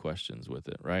sub-questions with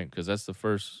it, right? Because that's the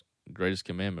first greatest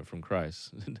commandment from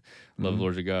Christ. Love the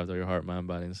Lord your God with all your heart, mind,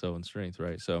 body, and soul, and strength,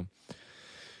 right? So,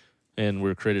 and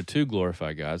we're created to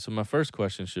glorify God. So my first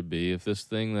question should be, if this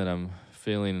thing that I'm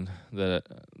feeling that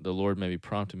the Lord may be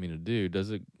prompting me to do,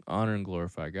 does it honor and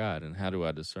glorify God? And how do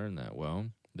I discern that? Well,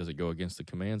 does it go against the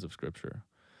commands of Scripture?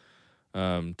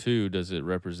 2, does it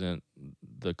represent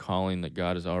the calling that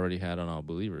God has already had on all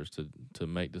believers to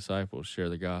make disciples, share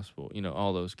the gospel,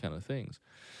 all those kind of things.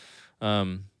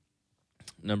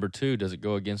 Number 2, does it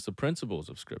go against the principles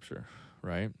of Scripture,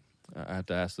 right? I have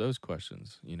to ask those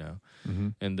questions,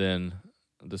 And then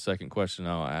the second question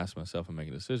I'll ask myself and make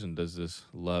a decision, does this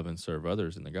love and serve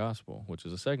others in the gospel, which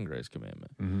is the second greatest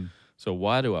commandment? So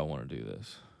why do I want to do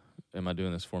this? Am I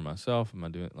doing this for myself?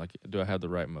 Do I have the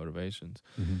right motivations?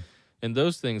 And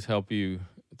those things help you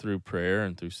through prayer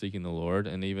and through seeking the Lord,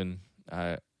 and even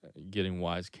getting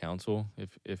wise counsel.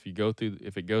 If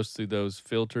it goes through those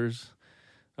filters,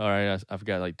 all right, I've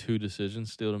got like 2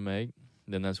 decisions still to make.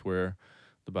 Then that's where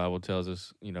the Bible tells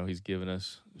us, He's given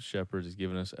us shepherds, He's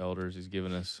given us elders, He's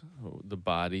given us the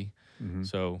body.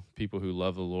 So people who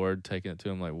love the Lord, taking it to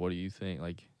Him, like, what do you think?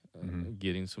 Like,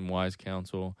 getting some wise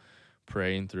counsel,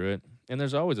 praying through it, and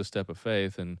there's always a step of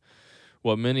faith. And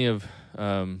what many of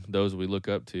those we look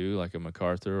up to, like a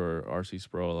MacArthur or R.C.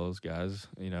 Sproul, those guys,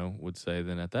 would say,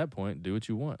 then at that point, do what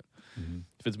you want.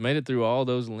 If it's made it through all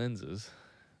those lenses,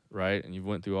 right, and you've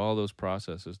went through all those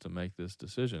processes to make this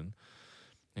decision,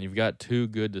 and you've got 2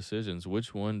 good decisions,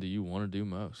 which one do you want to do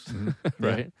most,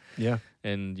 right? Yeah.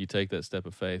 And you take that step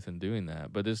of faith in doing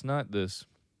that. But it's not this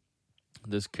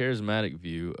charismatic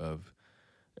view of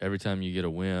every time you get a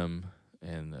whim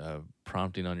and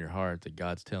prompting on your heart that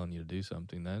God's telling you to do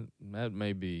something. That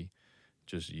may be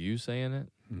just you saying it.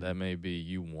 That may be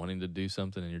you wanting to do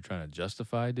something and you're trying to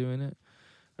justify doing it.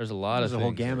 There's a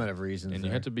whole gamut of reasons, and you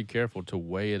have to be careful to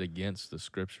weigh it against the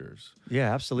Scriptures.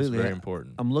 Yeah, absolutely. It's very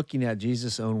important. I'm looking at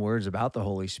Jesus' own words about the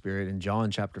Holy Spirit in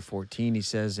John chapter 14. He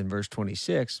says in verse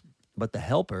 26, "But the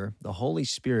Helper, the Holy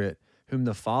Spirit, whom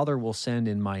the Father will send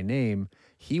in my name,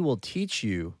 He will teach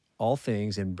you all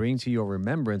things and bring to your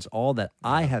remembrance all that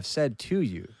I have said to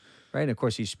you." Right, and of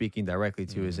course, he's speaking directly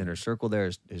to his inner circle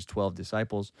there, his 12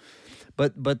 disciples.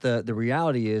 But the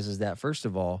reality is that, first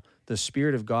of all, the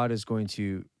Spirit of God is going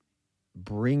to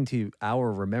bring to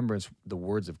our remembrance the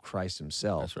words of Christ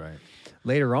Himself. That's right.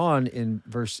 Later on in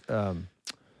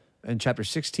in chapter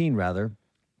 16, rather,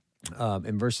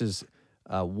 in verses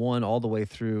 1 all the way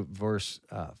through verse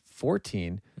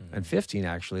 14 and 15,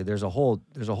 actually, there's a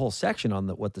whole section on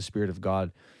what the Spirit of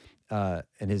God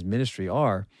and his ministry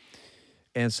are.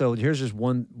 And so here's just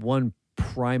one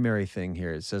primary thing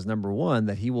here. It says, number one,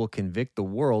 that he will convict the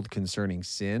world concerning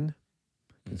sin,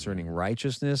 concerning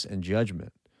righteousness, and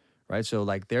judgment. Right? So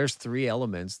like there's three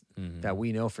elements that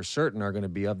we know for certain are going to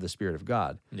be of the Spirit of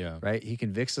God. Yeah. Right? He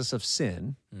convicts us of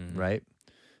sin, right?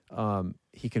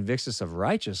 He convicts us of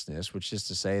righteousness, which is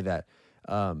to say that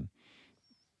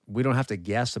we don't have to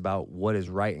guess about what is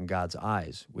right in God's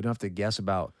eyes. We don't have to guess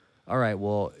about, all right,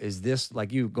 well, is this,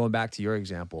 like you going back to your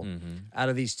example, out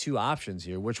of these two options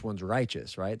here, which one's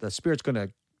righteous, right? The Spirit's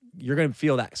you're going to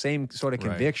feel that same sort of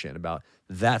conviction about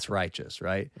that's righteous,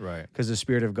 right? Right. Because the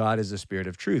Spirit of God is the Spirit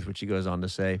of truth, which he goes on to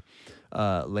say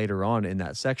later on in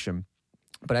that section.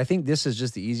 But I think this is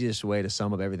just the easiest way to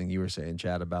sum up everything you were saying,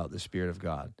 Chad, about the Spirit of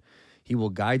God. He will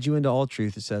guide you into all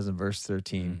truth, it says in verse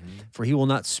 13, for he will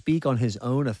not speak on his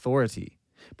own authority,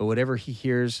 but whatever he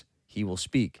hears, he will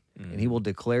speak, and he will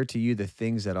declare to you the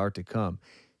things that are to come.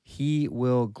 He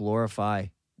will glorify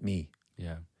me.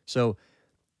 Yeah. So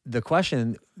the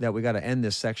question that we got to end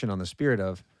this section on the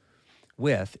Spirit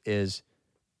with is,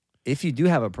 if you do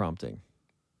have a prompting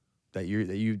that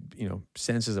you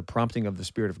sense as a prompting of the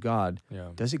Spirit of God,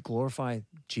 does it glorify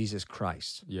Jesus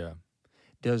Christ? Yeah.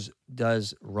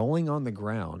 Does rolling on the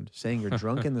ground, saying you're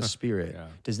drunk in the Spirit,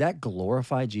 does that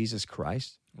glorify Jesus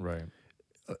Christ? Right.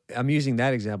 I'm using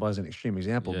that example as an extreme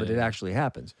example, but it actually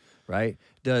happens, right?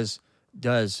 Does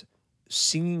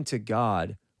singing to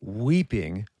God,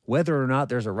 weeping, whether or not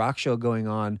there's a rock show going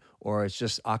on or it's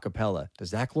just a cappella,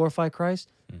 does that glorify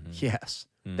Christ? Yes,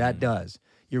 that does.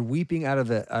 You're weeping out of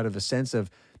a sense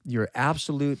of your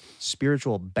absolute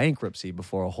spiritual bankruptcy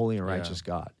before a holy and righteous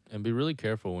God. And be really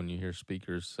careful when you hear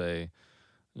speakers say,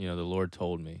 the Lord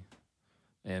told me,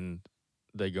 and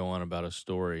they go on about a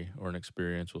story or an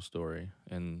experiential story,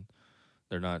 and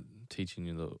they're not teaching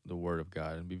you the Word of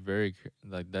God. And be very,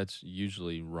 that's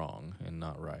usually wrong and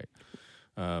not right.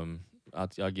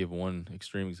 I'll give one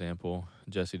extreme example,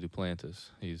 Jesse Duplantis.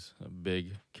 He's a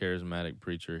big charismatic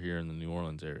preacher here in the New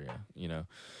Orleans area.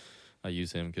 I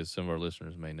use him because some of our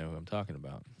listeners may know who I'm talking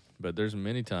about. But there's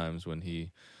many times when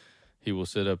he will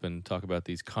sit up and talk about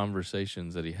these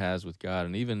conversations that he has with God,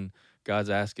 and even God's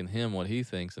asking him what he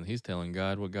thinks, and he's telling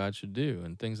God what God should do,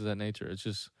 and things of that nature. It's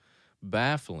just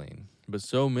baffling. But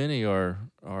so many are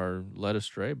led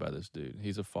astray by this dude.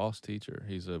 He's a false teacher.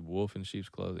 He's a wolf in sheep's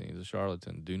clothing. He's a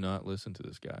charlatan. Do not listen to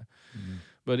this guy.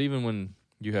 But even when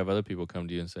you have other people come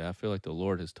to you and say, I feel like the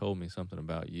Lord has told me something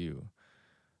about you,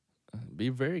 be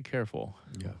very careful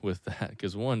with that.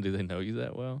 Because one, do they know you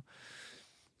that well?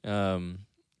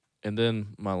 And then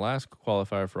my last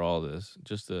qualifier for all this,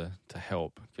 just to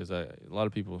help, because a lot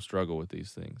of people struggle with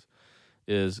these things,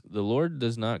 is the Lord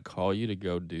does not call you to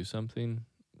go do something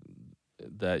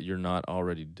that you're not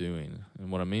already doing.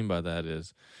 And what I mean by that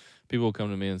is people will come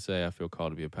to me and say, I feel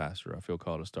called to be a pastor. I feel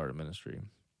called to start a ministry.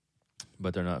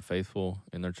 But they're not faithful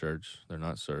in their church. They're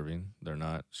not serving. They're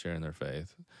not sharing their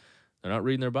faith. They're not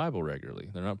reading their Bible regularly.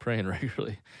 They're not praying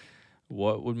regularly.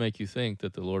 What would make you think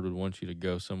that the Lord would want you to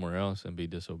go somewhere else and be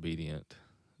disobedient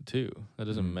too? That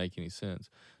doesn't make any sense.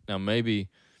 Now, maybe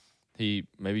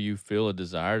you feel a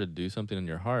desire to do something in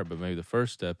your heart, but maybe the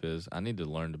first step is, I need to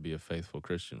learn to be a faithful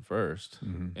Christian first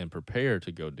and prepare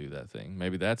to go do that thing.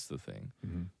 Maybe that's the thing.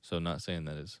 So not saying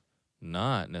that is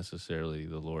not necessarily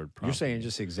the Lord prompting. You're saying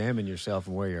just examine yourself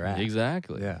and where you're at.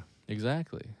 Exactly. Yeah.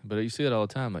 Exactly. But you see it all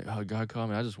the time, like, oh, God called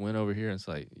me. I just went over here, and it's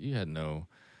like, you had no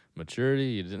maturity.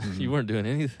 You didn't. You weren't doing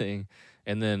anything.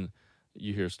 And then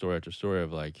you hear story after story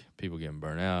of like people getting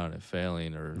burnt out and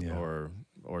failing,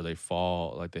 or they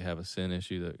fall, like they have a sin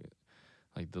issue. That,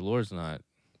 like, the Lord's not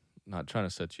trying to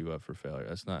set you up for failure.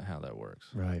 That's not how that works.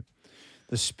 Right.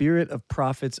 The spirit of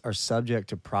prophets are subject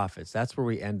to prophets. That's where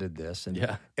we ended this.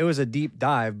 And it was a deep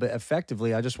dive, but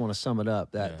effectively, I just want to sum it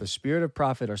up, that the spirit of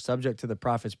prophet are subject to the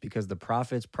prophets because the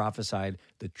prophets prophesied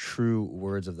the true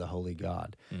words of the holy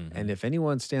God. And if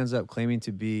anyone stands up claiming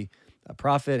to be a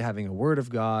prophet, having a word of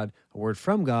God, a word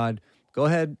from God, go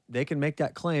ahead. They can make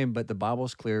that claim, but the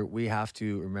Bible's clear. We have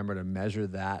to remember to measure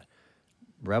that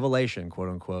revelation, quote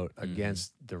unquote,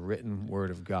 against the written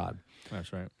word of God.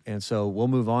 That's right. And so we'll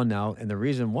move on now. And the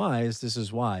reason why is this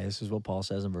is what Paul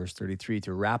says in verse 33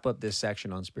 to wrap up this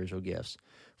section on spiritual gifts.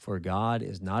 For God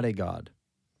is not a God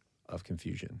of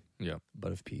confusion,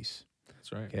 but of peace.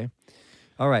 That's right. Okay.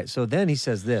 All right. So then he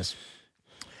says this,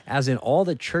 as in all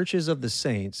the churches of the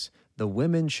saints, the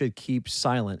women should keep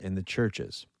silent in the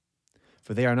churches,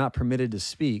 for they are not permitted to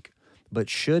speak, but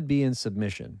should be in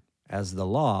submission, as the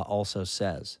law also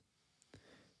says.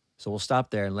 So we'll stop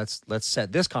there and let's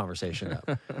set this conversation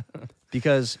up.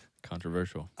 Because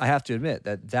Controversial. I have to admit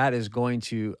that is going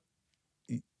to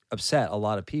upset a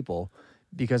lot of people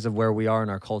because of where we are in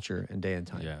our culture and day and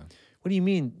time. Yeah. What do you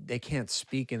mean they can't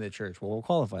speak in the church? Well, we'll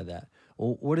qualify that.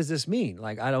 Well, what does this mean?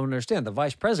 Like, I don't understand. The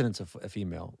vice president's a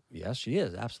female. Yes, she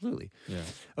is. Absolutely. Yeah.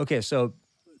 Okay, so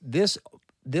this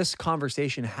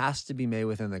conversation has to be made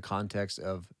within the context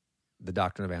of the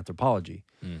doctrine of anthropology.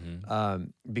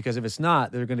 Because if it's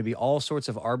not, there are going to be all sorts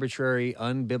of arbitrary,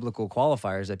 unbiblical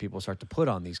qualifiers that people start to put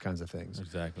on these kinds of things.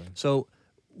 Exactly. So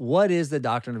what is the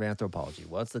doctrine of anthropology?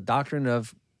 Well, it's the doctrine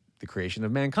of the creation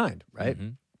of mankind, right?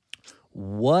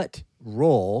 What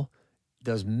role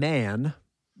does man,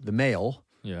 the male,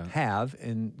 have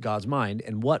in God's mind,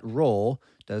 and what role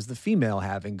does the female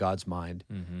have in God's mind,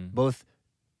 both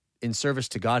in service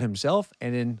to God himself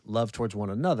and in love towards one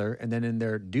another, and then in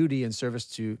their duty and service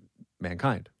to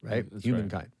mankind, right? That's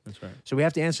Humankind. Right. That's right. So we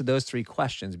have to answer those three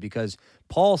questions, because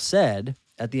Paul said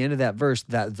at the end of that verse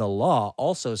that the law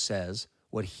also says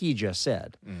what he just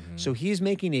said. So he's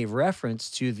making a reference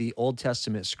to the Old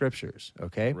Testament scriptures,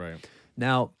 okay? Right.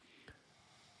 Now,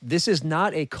 this is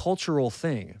not a cultural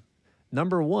thing.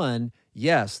 Number one,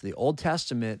 yes, the Old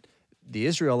Testament, the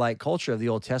Israelite culture of the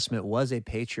Old Testament was a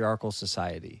patriarchal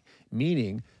society,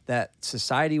 meaning that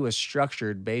society was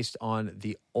structured based on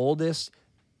the oldest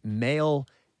male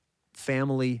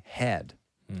family head.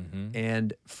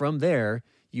 And from there,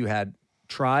 you had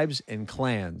tribes and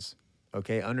clans,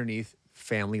 okay, underneath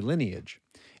family lineage.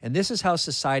 And this is how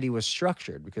society was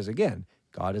structured, because again,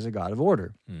 God is a God of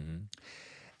order.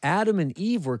 Adam and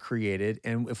Eve were created,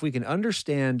 and if we can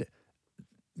understand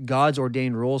God's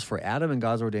ordained rules for Adam and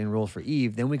God's ordained rules for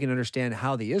Eve, then we can understand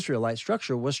how the Israelite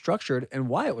structure was structured and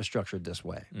why it was structured this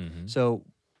way. So,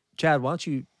 Chad, why don't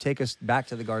you take us back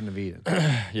to the Garden of Eden?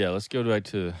 Yeah, let's go back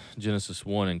to Genesis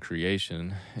 1 and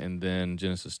creation, and then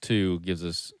Genesis 2 gives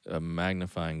us a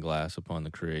magnifying glass upon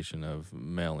the creation of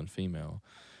male and female.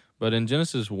 But in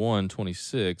Genesis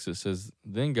 1:26, it says,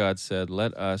 "Then God said,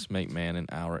 let us make man in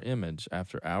our image,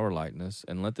 after our likeness,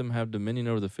 and let them have dominion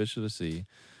over the fish of the sea,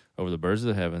 over the birds of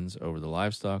the heavens, over the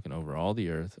livestock, and over all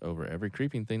the earth, over every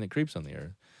creeping thing that creeps on the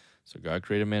earth." So God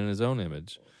created man in his own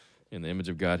image. In the image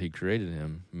of God, he created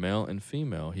him. Male and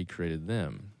female, he created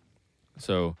them.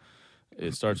 So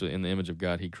it starts with, in the image of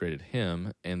God, he created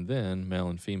him, and then male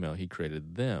and female, he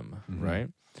created them, right?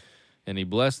 And he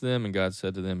blessed them, and God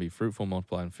said to them, be fruitful,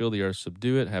 multiply, and fill the earth,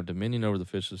 subdue it, have dominion over the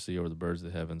fish of the sea, over the birds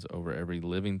of the heavens, over every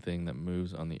living thing that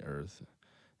moves on the earth.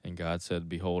 And God said,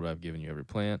 behold, I've given you every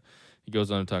plant. He goes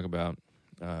on to talk about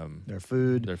Their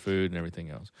food. and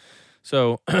everything else.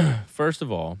 So, first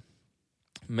of all,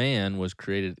 man was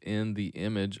created in the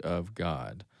image of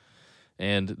God.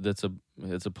 And it's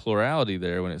a plurality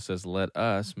there when it says, let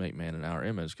us make man in our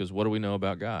image. Because what do we know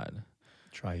about God?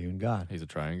 Triune God. He's a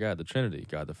triune God, the Trinity,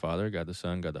 God the Father, God the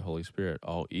Son, God the Holy Spirit,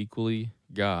 all equally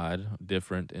God,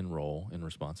 different in role and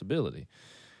responsibility.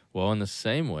 Well, in the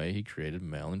same way, he created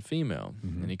male and female,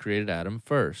 and he created Adam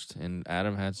first, and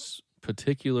Adam has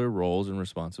particular roles and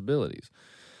responsibilities.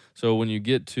 So when you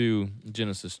get to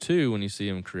Genesis 2, when you see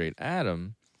him create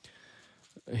Adam,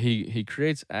 he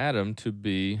creates Adam to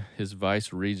be his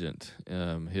vice regent,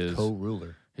 his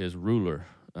co-ruler, his ruler.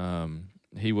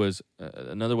 He was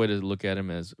another way to look at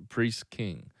him as priest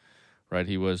king, right?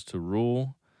 He was to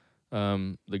rule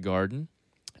the garden,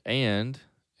 and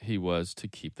he was to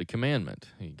keep the commandment.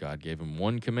 God gave him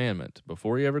one commandment.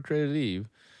 Before he ever created Eve,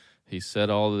 he set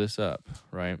all of this up,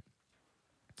 right?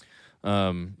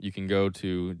 You can go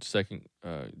to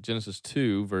Genesis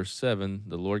 2, verse 7.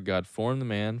 The Lord God formed the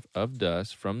man of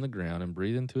dust from the ground and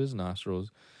breathed into his nostrils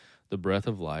the breath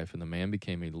of life, and the man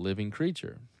became a living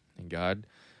creature. And God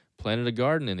planted a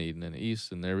garden in Eden in the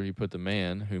east, and there he put the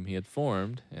man whom he had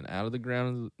formed, and out of the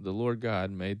ground the Lord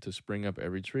God made to spring up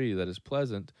every tree that is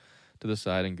pleasant to the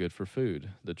sight and good for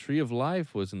food. The tree of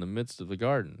life was in the midst of the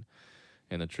garden,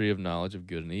 and the tree of knowledge of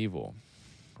good and evil,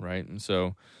 right? And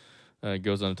so it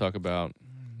goes on to talk about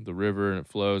the river, and it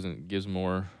flows, and it gives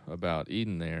more about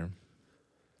Eden there.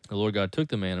 The Lord God took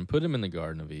the man and put him in the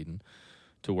Garden of Eden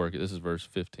to work it. This is verse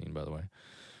 15, by the way.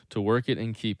 To work it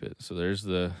and keep it. So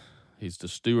he's to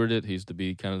steward it. He's to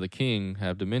be kind of the king,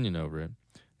 have dominion over it.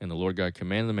 And the Lord God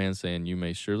commanded the man, saying, you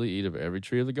may surely eat of every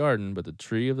tree of the garden, but the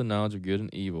tree of the knowledge of good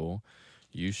and evil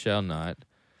you shall not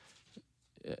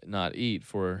eat,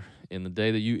 for in the day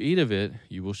that you eat of it,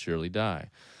 you will surely die.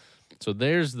 So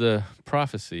there's the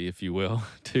prophecy, if you will,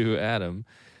 to Adam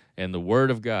and the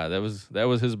word of God. That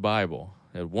was his Bible.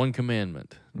 It had one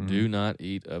commandment: do not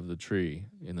eat of the tree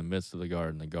in the midst of the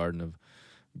garden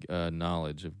of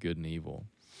knowledge of good and evil.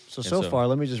 So far,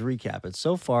 let me just recap it.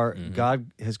 So far,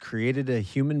 God has created a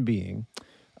human being.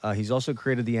 He's also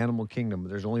created the animal kingdom.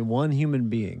 There's only one human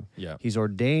being. Yeah. He's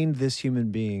ordained this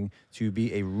human being to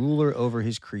be a ruler over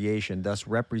his creation, thus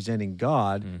representing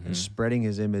God and spreading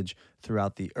his image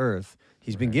throughout the earth.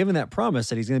 He's been given that promise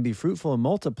that he's going to be fruitful and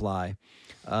multiply.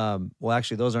 Well,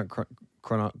 actually, those aren't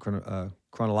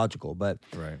chronological, but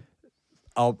Right.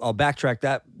 I'll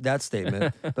backtrack that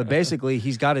statement. But basically,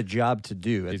 he's got a job to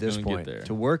do at this point,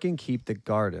 to work and keep the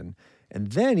garden. And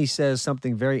then he says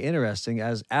something very interesting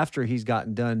as after he's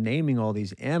gotten done naming all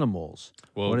these animals.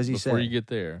 Well, what does he say? Before you get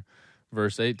there,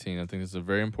 verse 18, I think this is a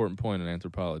very important point in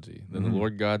anthropology. Then the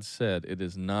Lord God said, "It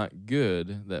is not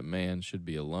good that man should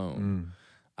be alone.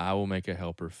 I will make a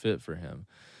helper fit for him."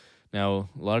 Now,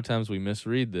 a lot of times we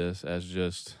misread this as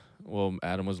just, well,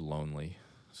 Adam was lonely,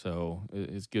 so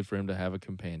it's good for him to have a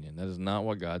companion. That is not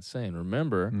what God's saying.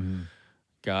 Remember,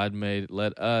 God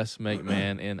let us make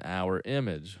man in our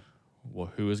image.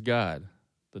 Well, who is God?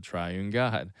 The triune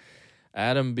God.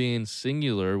 Adam being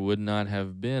singular would not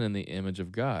have been in the image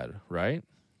of God, right?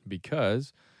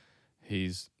 Because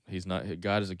he's not.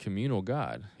 God is a communal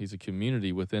God. He's a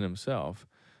community within himself.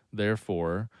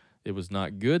 Therefore, it was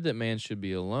not good that man should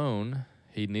be alone.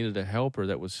 He needed a helper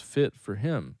that was fit for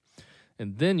him.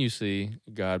 And then you see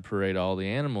God parade all the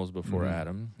animals before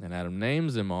Adam, and Adam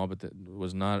names them all, but there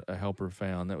was not a helper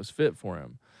found that was fit for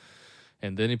him.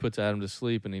 And then he puts Adam to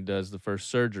sleep, and he does the first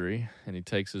surgery, and he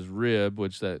takes his rib,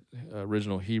 which that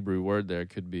original Hebrew word there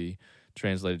could be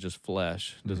translated just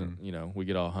flesh. Doesn't we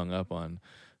get all hung up on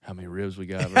how many ribs we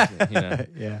got.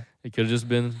 Yeah, it could have just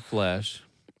been flesh.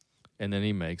 And then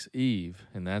he makes Eve,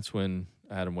 and that's when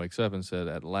Adam wakes up and said,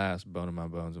 "At last, bone of my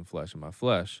bones and flesh of my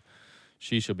flesh.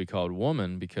 She shall be called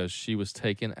woman, because she was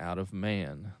taken out of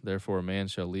man. Therefore, a man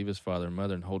shall leave his father and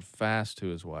mother and hold fast to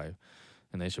his wife,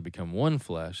 and they shall become one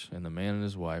flesh, and the man and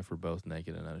his wife were both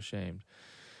naked and unashamed."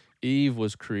 Eve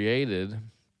was created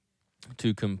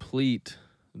to complete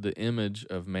the image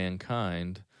of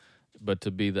mankind, but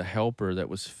to be the helper that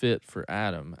was fit for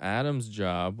Adam. Adam's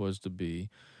job was to be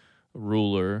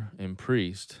ruler and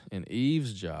priest, and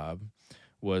Eve's job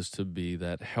was to be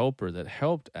that helper that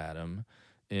helped Adam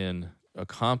in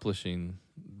accomplishing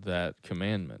that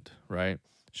commandment, right?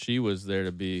 She was there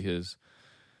to be his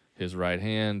right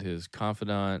hand, his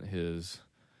confidant,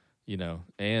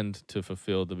 and to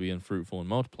fulfill the being fruitful and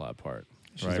multiply part.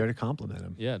 She's there to compliment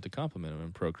him. Yeah, to compliment him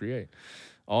and procreate.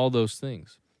 All those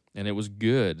things. And it was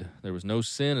good. There was no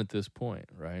sin at this point,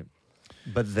 right?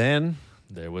 But then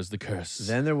there was the curse.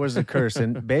 Then there was the curse.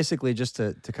 And basically, just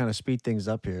to kind of speed things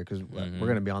up here, because we're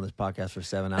going to be on this podcast for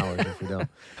 7 hours if we don't.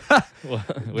 Well,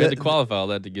 we had to qualify all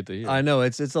that to get to here. I know.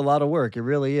 It's a lot of work. It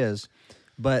really is.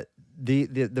 But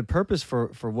the purpose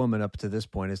for woman up to this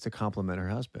point is to complement her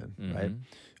husband, right?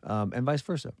 And vice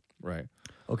versa. Right.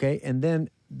 Okay, and then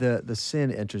the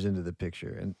sin enters into the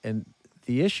picture. And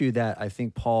the issue that I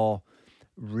think Paul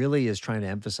really is trying to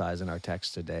emphasize in our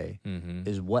text today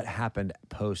is what happened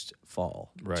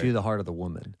post-fall to the heart of the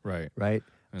woman. Right. Right?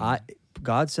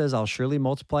 God says, "I'll surely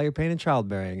multiply your pain in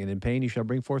childbearing, and in pain you shall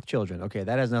bring forth children." Okay,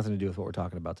 that has nothing to do with what we're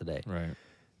talking about today. Right.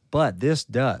 But this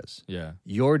does. Yeah.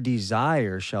 "Your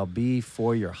desire shall be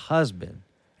for your husband,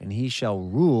 and he shall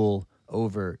rule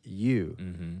over you."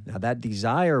 Now, that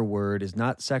desire word is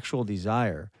not sexual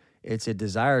desire. It's a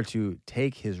desire to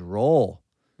take his role.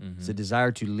 It's a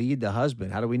desire to lead the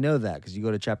husband. How do we know that? Because you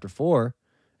go to chapter 4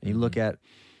 and you look at,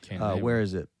 where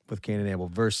is it? With Cain and Abel.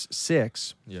 Verse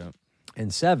 6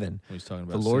 and 7. He's talking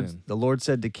about sin. The Lord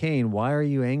said to Cain, "Why are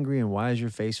you angry and why is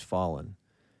your face fallen?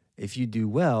 If you do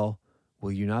well,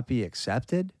 will you not be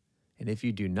accepted? And if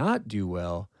you do not do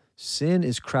well, sin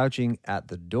is crouching at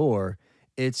the door.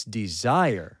 Its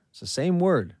desire," it's the same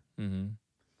word.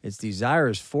 "Its desire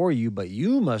is for you, but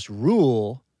you must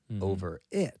rule over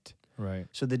it." Right.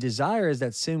 So the desire is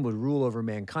that sin would rule over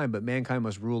mankind, but mankind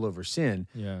must rule over sin.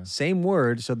 Yeah. Same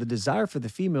word. So the desire for the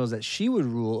female is that she would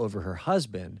rule over her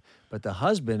husband, but the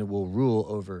husband will rule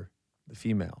over the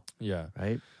female. Yeah.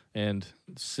 Right? And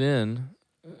sin,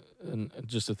 and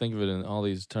just to think of it in all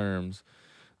these terms,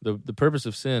 the purpose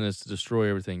of sin is to destroy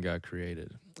everything God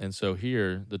created. And so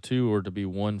here, the two are to be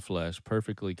one flesh,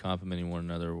 perfectly complementing one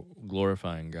another,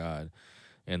 glorifying God.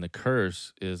 And the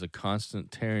curse is a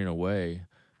constant tearing away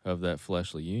of that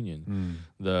fleshly union.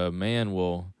 The man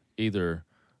will either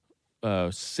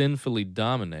sinfully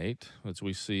dominate, which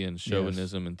we see in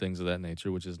chauvinism and things of that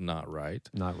nature, which is not right.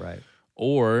 Not right.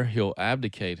 Or he'll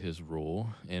abdicate his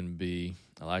rule and be,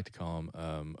 I like to call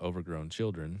them overgrown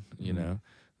children,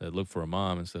 that look for a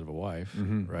mom instead of a wife,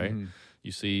 right?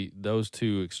 You see those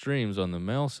two extremes on the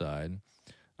male side.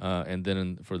 And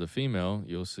then for the female,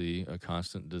 you'll see a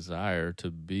constant desire to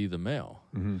be the male.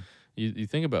 Mm-hmm. You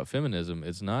think about feminism,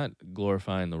 it's not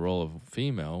glorifying the role of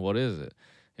female. What is it?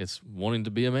 It's wanting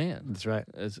to be a man. That's right.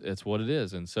 It's what it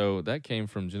is. And so that came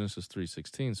from Genesis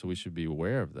 3:16, so we should be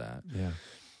aware of that. Yeah.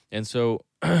 And so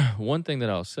one thing that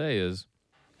I'll say is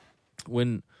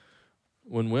when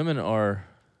women are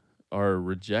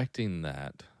rejecting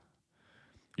that,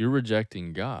 you're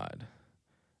rejecting God,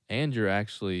 and you're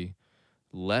actually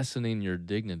lessening your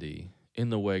dignity in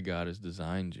the way God has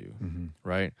designed you,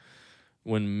 right?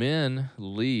 When men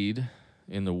lead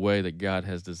in the way that God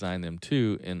has designed them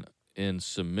to, in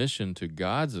submission to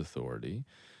God's authority,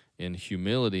 in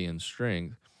humility and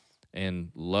strength,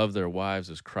 and love their wives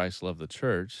as Christ loved the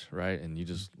church, right? And you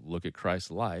just look at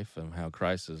Christ's life and how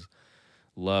Christ is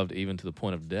loved even to the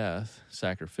point of death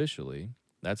sacrificially.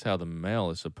 That's how the male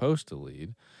is supposed to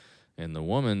lead. And the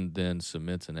woman then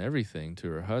submits in everything to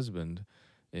her husband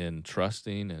in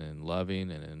trusting and in loving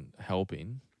and in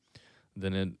helping.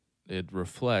 Then it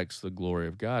reflects the glory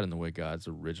of God in the way God's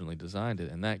originally designed it.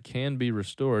 And that can be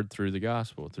restored through the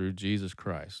gospel, through Jesus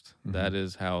Christ. That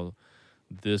is how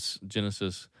this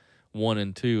Genesis 1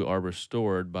 and 2 are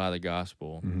restored by the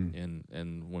gospel.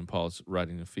 And when Paul's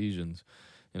writing Ephesians,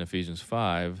 in Ephesians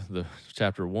 5, the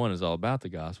chapter 1 is all about the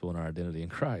gospel and our identity in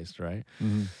Christ, right?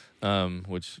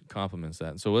 Which complements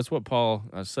that. So that's what Paul,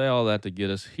 I say all that to get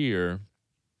us here,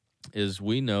 is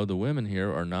we know the women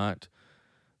here are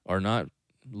not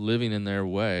living in their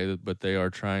way, but they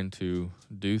are trying to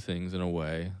do things in a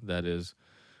way that is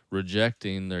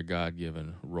rejecting their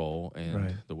God-given role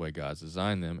and the way God's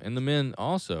designed them. And the men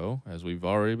also, as we've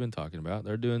already been talking about,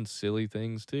 they're doing silly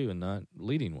things too and not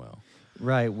leading well.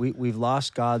 Right. We've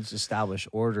lost God's established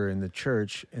order in the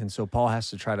church, and so Paul has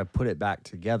to try to put it back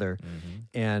together.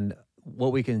 And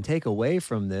what we can take away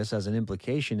from this as an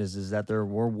implication is that there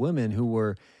were women who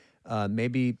were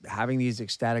maybe having these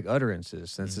ecstatic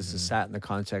utterances, since this is sat in the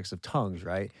context of tongues,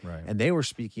 right? And they were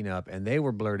speaking up and they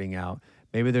were blurting out.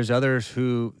 Maybe there's others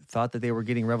who thought that they were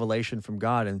getting revelation from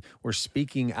God and were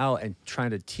speaking out and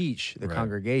trying to teach the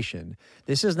congregation.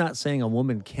 This is not saying a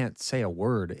woman can't say a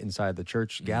word inside the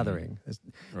church gathering.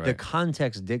 The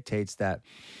context dictates that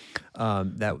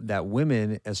that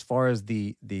women, as far as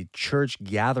the church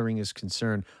gathering is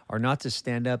concerned, are not to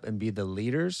stand up and be the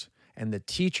leaders and the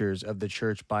teachers of the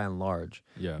church by and large.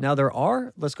 Now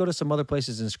let's go to some other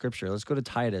places in Scripture. Let's go to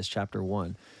Titus chapter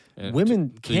 1. And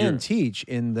women can teach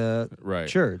in the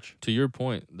church. To your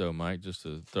point, though, Mike, just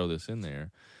to throw this in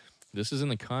there, this is in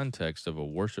the context of a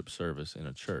worship service in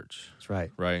a church. That's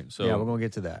right. Right? So yeah, we're going to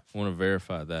get to that. I want to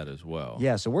verify that as well.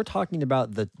 Yeah, so we're talking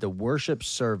about the worship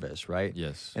service, right?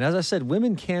 Yes. And as I said,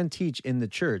 women can teach in the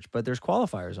church, but there's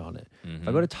qualifiers on it. If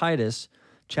I go to Titus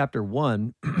chapter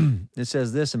 1, it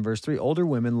says this in verse 3, older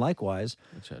women likewise.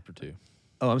 Chapter 2.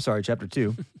 Oh, I'm sorry, chapter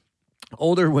 2.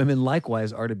 Older women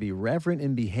likewise are to be reverent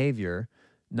in behavior,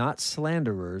 not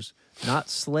slanderers, not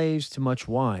slaves to much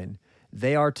wine.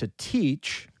 They are to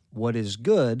teach what is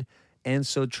good, and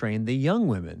so train the young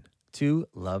women to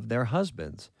love their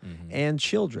husbands and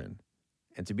children,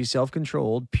 and to be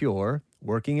self-controlled, pure,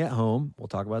 working at home. We'll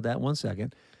talk about that in 1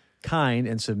 second. Kind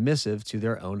and submissive to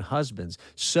their own husbands,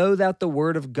 so that the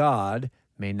word of God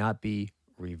may not be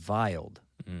reviled.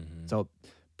 So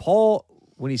Paul,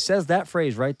 when he says that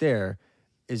phrase right there,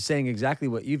 is saying exactly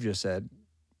what you've just said,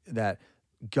 that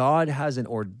God has an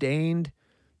ordained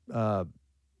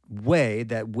way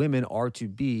that women are to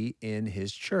be in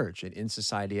his church and in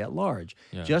society at large,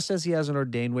 just as he has an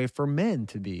ordained way for men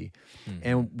to be.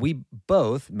 And we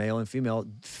both, male and female,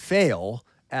 fail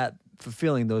at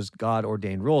fulfilling those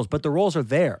God-ordained roles, but the roles are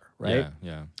there, right?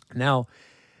 Yeah. Now,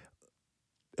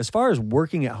 as far as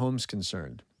working at home is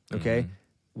concerned, okay,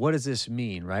 what does this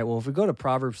mean, right? Well, if we go to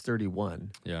Proverbs 31,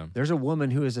 there's a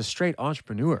woman who is a straight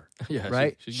entrepreneur,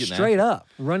 right? She's straight up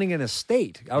running an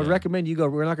estate. I would recommend you go.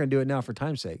 We're not going to do it now for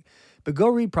time's sake, but go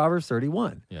read Proverbs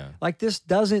 31. Like, this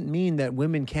doesn't mean that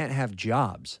women can't have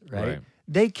jobs, right?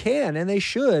 They can and they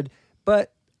should,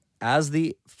 but as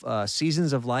the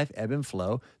seasons of life ebb and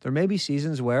flow, there may be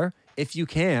seasons where, if you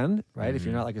can, right, if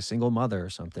you're not like a single mother or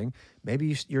something,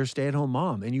 maybe you're a stay-at-home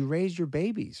mom and you raise your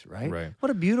babies, right? What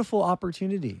a beautiful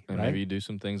opportunity, and maybe you do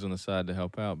some things on the side to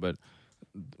help out. But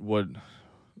what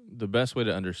the best way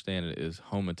to understand it is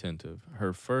home attentive.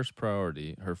 Her first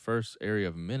priority, her first area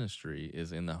of ministry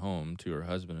is in the home to her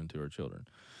husband and to her children.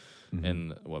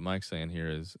 And what Mike's saying here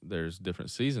is there's different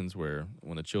seasons where,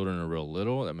 when the children are real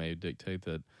little, that may dictate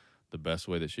that the best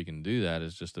way that she can do that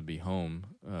is just to be home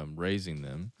raising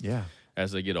them.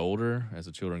 As they get older, as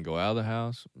the children go out of the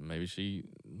house, maybe she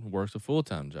works a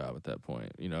full-time job at that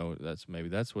point. You know, that's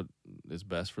what is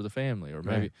best for the family, or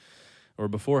maybe, or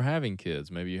before having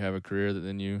kids, maybe you have a career that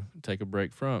then you take a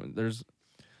break from.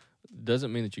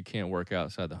 Doesn't mean that you can't work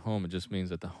outside the home. It just means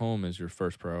that the home is your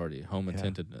first priority, home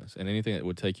attentiveness, and anything that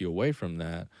would take you away from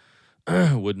that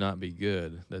would not be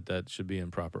good. That should be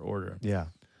in proper order. Yeah.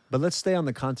 But let's stay on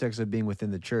the context of being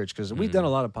within the church, because we've done a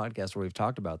lot of podcasts where we've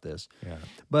talked about this. Yeah.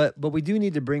 But we do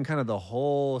need to bring kind of the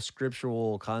whole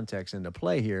scriptural context into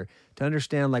play here to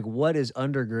understand like what is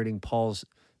undergirding Paul's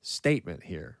statement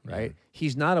here, right?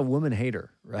 He's not a woman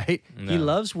hater, right? No. He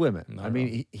loves women. I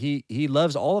mean, he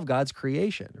loves all of God's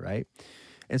creation, right?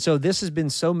 And so this has been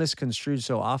so misconstrued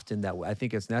so often that I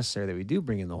think it's necessary that we do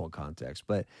bring in the whole context.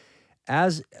 But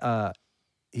as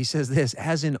he says this,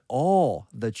 as in all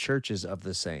the churches of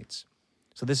the saints.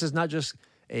 So this is not just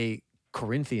a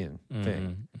Corinthian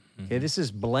thing. Okay, this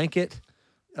is blanket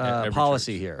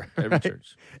policy church. here. Every right?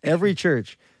 church. Every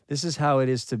church. This is how it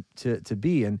is to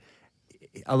be. And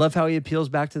I love how he appeals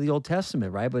back to the Old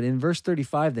Testament, right? But in verse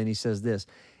 35, then he says this,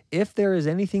 if there is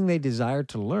anything they desire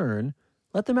to learn,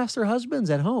 let them ask their husbands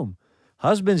at home.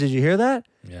 Husbands, did you hear that?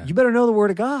 Yeah. You better know the word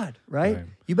of God, right? Right.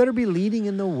 You better be leading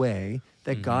in the way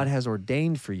that God has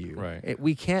ordained for you. Right.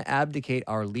 We can't abdicate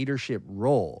our leadership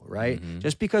role, right?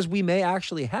 Just because we may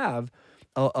actually have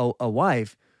a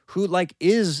wife who like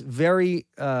is very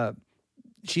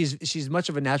she's much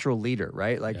of a natural leader,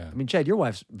 right? Like I mean, Chad, your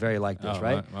wife's very like this,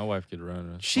 right? My wife could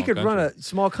run a She small could run country. a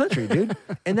small country, dude.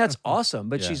 And that's awesome.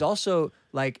 But Yeah. she's also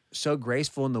like so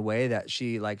graceful in the way that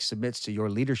she like submits to your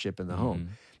leadership in the home.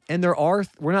 And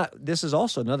this is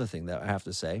also another thing that I have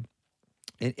to say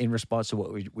in response to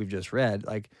what we've just read.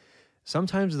 Like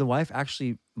sometimes the wife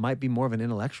actually might be more of an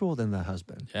intellectual than the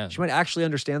husband. Yeah. She might actually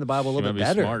understand the Bible a little might bit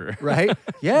be better. smarter. Right?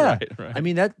 Yeah. Right. I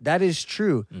mean, that is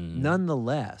true.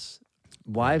 Nonetheless,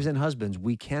 wives and husbands,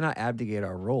 we cannot abdicate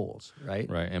our roles, right?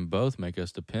 Right, and both make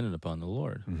us dependent upon the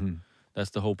Lord.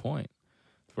 That's the whole point.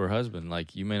 For a husband,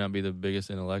 like you may not be the biggest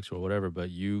intellectual, whatever, but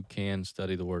you can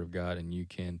study the Word of God and you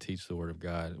can teach the Word of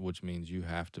God, which means you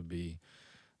have to be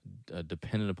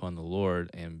dependent upon the Lord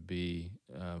and be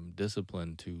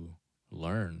disciplined to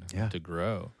learn, to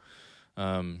grow.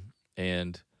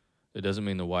 And it doesn't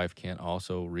mean the wife can't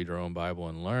also read her own Bible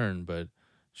and learn, but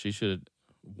she should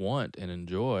want and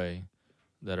enjoy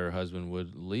that her husband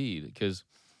would lead, because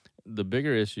the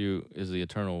bigger issue is the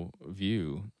eternal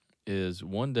view. Is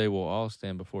one day we'll all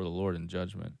stand before the Lord in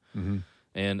judgment.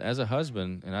 And as a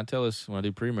husband, and I tell this when I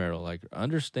do premarital, like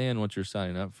understand what you're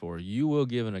signing up for. You will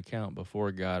give an account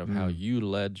before God of how you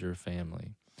led your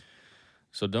family.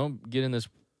 So don't get in this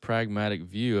pragmatic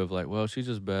view of like, well, she's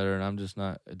just better and I'm just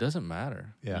not. It doesn't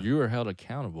matter. Yeah. You are held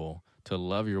accountable to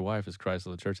love your wife as Christ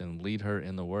of the church and lead her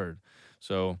in the Word.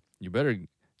 So you better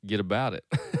get about it,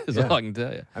 is all I can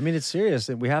tell you. I mean, it's serious.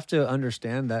 And we have to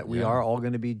understand that we Yeah. are all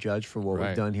going to be judged for what we've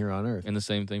Right. done here on earth. And the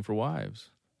same thing for wives.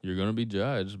 You're going to be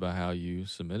judged by how you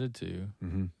submitted to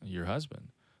your husband.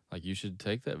 Like you should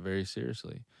take that very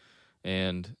seriously.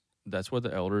 And that's what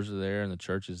the elders are there and the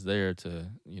church is there to,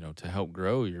 to help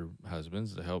grow your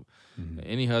husbands, to help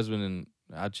any husband. And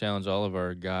I challenge all of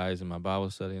our guys in my Bible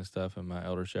study and stuff and my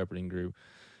elder shepherding group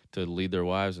to lead their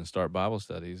wives and start Bible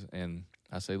studies. And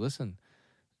I say, listen,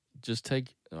 just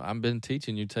I've been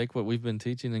teaching you, take what we've been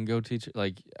teaching and go teach it.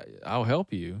 Like, I'll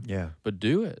help you. Yeah. But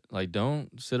do it. Like,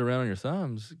 don't sit around on your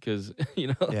thumbs because,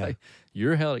 like,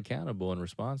 you're held accountable and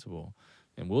responsible,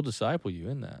 and we'll disciple you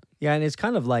in that. Yeah, and it's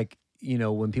kind of like,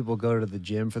 when people go to the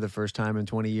gym for the first time in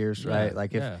 20 years, right?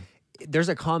 Like if there's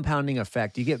a compounding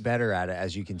effect, you get better at it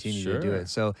as you continue to do Sure. it.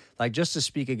 So like just to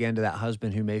speak again to that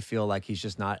husband who may feel like he's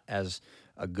just not as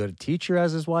a good teacher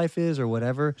as his wife is or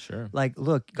whatever. Sure. Like,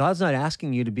 look, God's not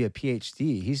asking you to be a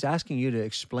PhD. He's asking you to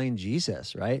explain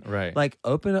Jesus, right? Right. Like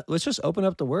let's just open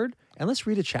up the Word and let's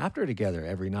read a chapter together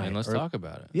every night. And let's talk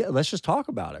about it. Yeah, let's just talk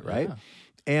about it, right?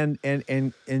 Yeah.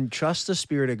 And trust the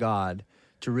Spirit of God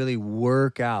to really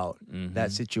work out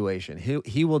that situation.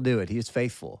 He will do it. He is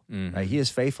faithful, right? He is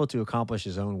faithful to accomplish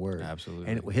His own word. Absolutely.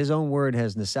 And His own word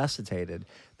has necessitated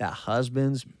that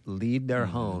husbands lead their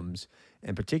homes,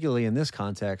 and particularly in this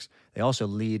context, they also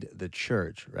lead the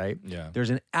church, right? Yeah.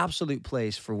 There's an absolute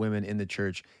place for women in the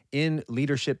church in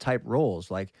leadership type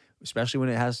roles, like especially when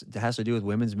it has to do with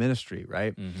women's ministry,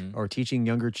 right? Or teaching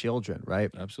younger children, right?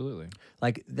 Absolutely.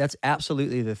 Like that's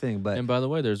absolutely the thing. But And by the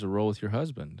way, there's a role with your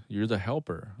husband. You're the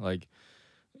helper. Like,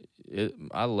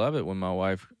 I love it when my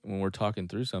wife, when we're talking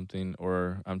through something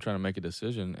or I'm trying to make a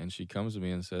decision and she comes to me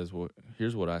and says, well,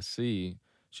 here's what I see.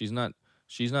 She's not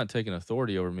taking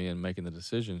authority over me and making the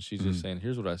decision. She's just saying,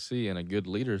 here's what I see. And a good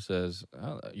leader says,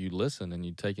 you listen and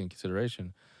you take in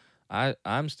consideration.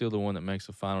 I'm still the one that makes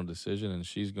the final decision, and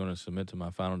she's going to submit to my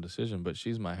final decision, but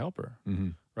she's my helper.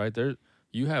 right?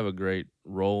 You have a great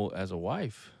role as a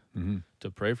wife Mm-hmm. to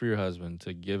pray for your husband,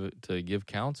 to give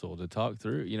counsel, to talk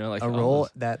through, like A role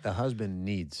that the husband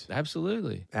needs.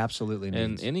 Absolutely Absolutely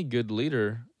needs. And any good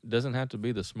leader doesn't have to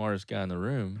be the smartest guy in the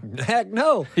room. Heck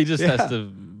no. He just has to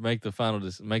make the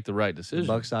right decision. The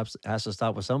buck has to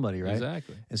stop with somebody, right?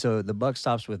 Exactly. And so the buck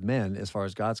stops with men as far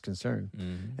as God's concerned.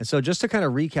 Mm-hmm. And so just to kind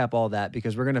of recap all that,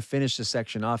 because we're going to finish this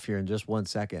section off here in just 1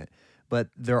 second, but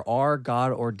there are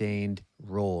God-ordained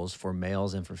roles for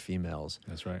males and for females.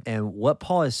 That's right. And what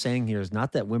Paul is saying here is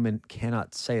not that women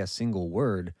cannot say a single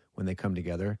word when they come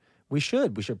together. We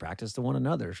should practice to one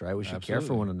another's, right? We should care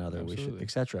for one another. Absolutely. We should,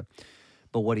 etc.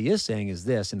 But what he is saying is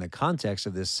this, in the context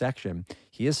of this section,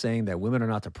 he is saying that women are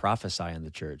not to prophesy in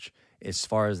the church as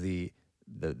far as the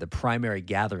primary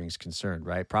gathering is concerned,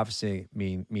 right? Prophecy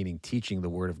meaning teaching the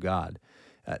word of God.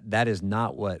 That is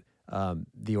not what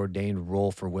the ordained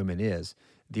role for women is.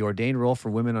 The ordained role for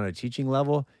women on a teaching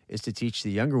level is to teach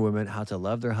the younger women how to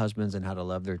love their husbands and how to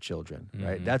love their children,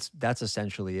 right? That's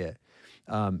essentially it.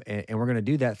 And we're going to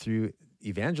do that through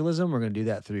evangelism. We're going to do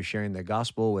that through sharing the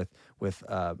gospel with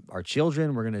our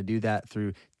children. We're going to do that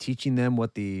through teaching them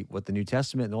what the New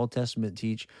Testament and the Old Testament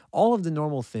teach, all of the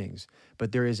normal things.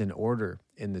 But there is an order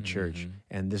in the church,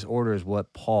 and this order is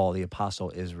what Paul, the apostle,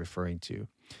 is referring to.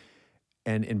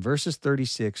 And in verses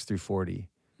 36 through 40,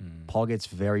 Paul gets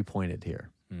very pointed here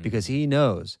because he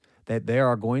knows that there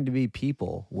are going to be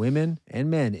people, women and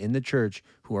men in the church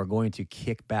who are going to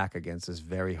kick back against this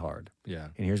very hard. Yeah.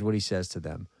 And here's what he says to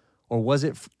them. Or was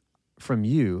it from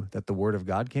you that the word of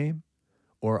God came?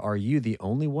 Or are you the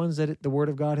only ones that the word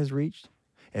of God has reached?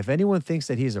 If anyone thinks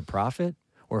that he is a prophet,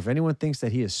 or if anyone thinks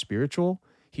that he is spiritual,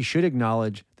 he should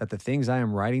acknowledge that the things I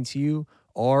am writing to you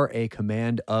are a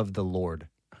command of the Lord.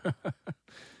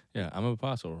 Yeah, I'm an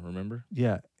apostle, remember?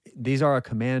 Yeah, these are a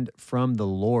command from the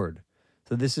Lord.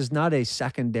 So this is not a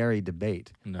secondary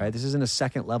debate, right? This isn't a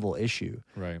second level issue.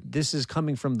 Right. This is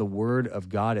coming from the word of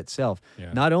God itself.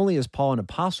 Yeah. Not only is Paul an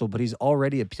apostle, but he's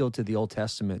already appealed to the Old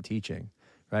Testament teaching,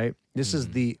 right? This is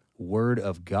the word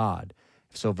of God.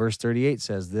 So verse 38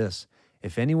 says this,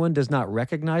 if anyone does not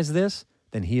recognize this,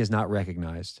 then he is not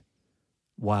recognized.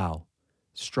 Wow.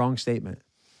 Strong statement.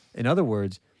 In other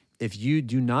words, if you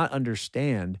do not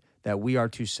understand that we are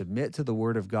to submit to the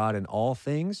word of God in all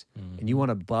things, and you want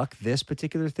to buck this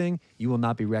particular thing, you will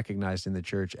not be recognized in the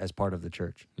church as part of the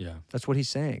church. Yeah. That's what he's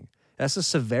saying. That's the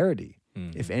severity.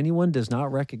 If anyone does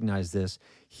not recognize this,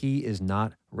 he is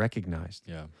not recognized.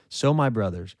 Yeah. So, my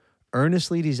brothers,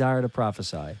 earnestly desire to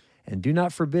prophesy, and do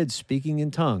not forbid speaking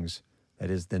in tongues, that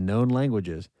is, the known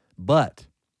languages, but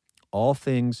all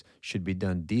things should be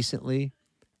done decently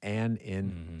and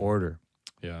in order.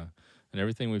 Yeah. And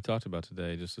everything we've talked about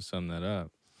today, just to sum that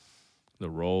up, the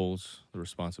roles, the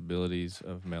responsibilities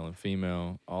of male and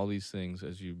female, all these things,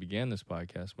 as you began this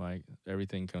podcast, Mike,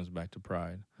 everything comes back to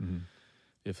pride.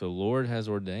 If the Lord has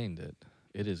ordained it,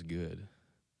 it is good.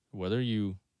 Whether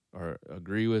you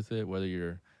agree with it, whether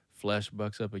your flesh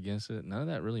bucks up against it, none of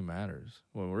that really matters.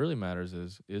 What really matters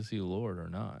is he Lord or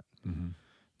not?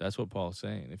 That's what Paul's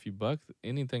saying. If you buck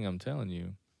anything I'm telling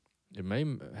you, it may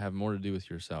have more to do with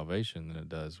your salvation than it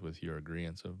does with your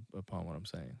agreeance upon what I'm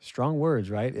saying. Strong words,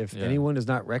 right? If anyone does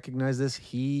not recognize this,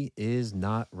 he is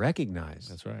not recognized.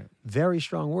 That's right. Very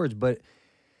strong words, but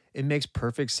it makes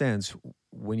perfect sense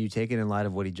when you take it in light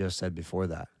of what he just said before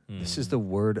that. This is the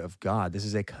word of God. This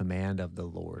is a command of the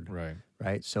Lord.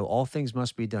 Right? So all things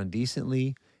must be done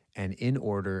decently and in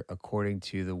order according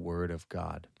to the word of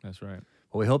God. That's right.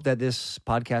 Well, we hope that this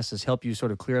podcast has helped you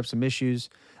sort of clear up some issues.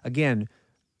 Again,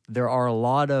 there are a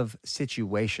lot of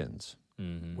situations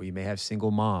where you may have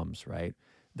single moms, right?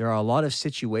 There are a lot of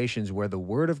situations where the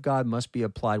word of God must be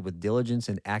applied with diligence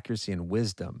and accuracy and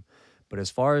wisdom. But as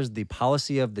far as the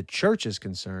policy of the church is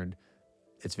concerned,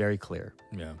 it's very clear.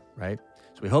 Yeah. Right?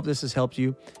 So we hope this has helped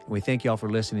you. And we thank you all for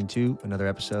listening to another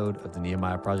episode of the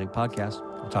Nehemiah Project Podcast.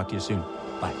 We'll talk to you soon.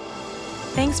 Bye.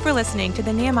 Thanks for listening to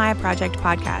the Nehemiah Project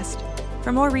Podcast.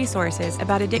 For more resources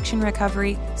about addiction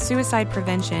recovery, suicide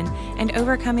prevention, and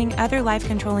overcoming other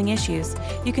life-controlling issues,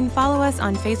 you can follow us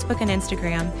on Facebook and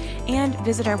Instagram and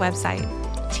visit our website,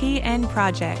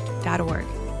 tnproject.org.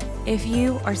 If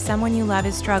you or someone you love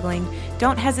is struggling,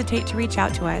 don't hesitate to reach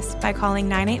out to us by calling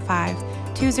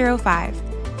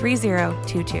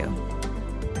 985-205-3022.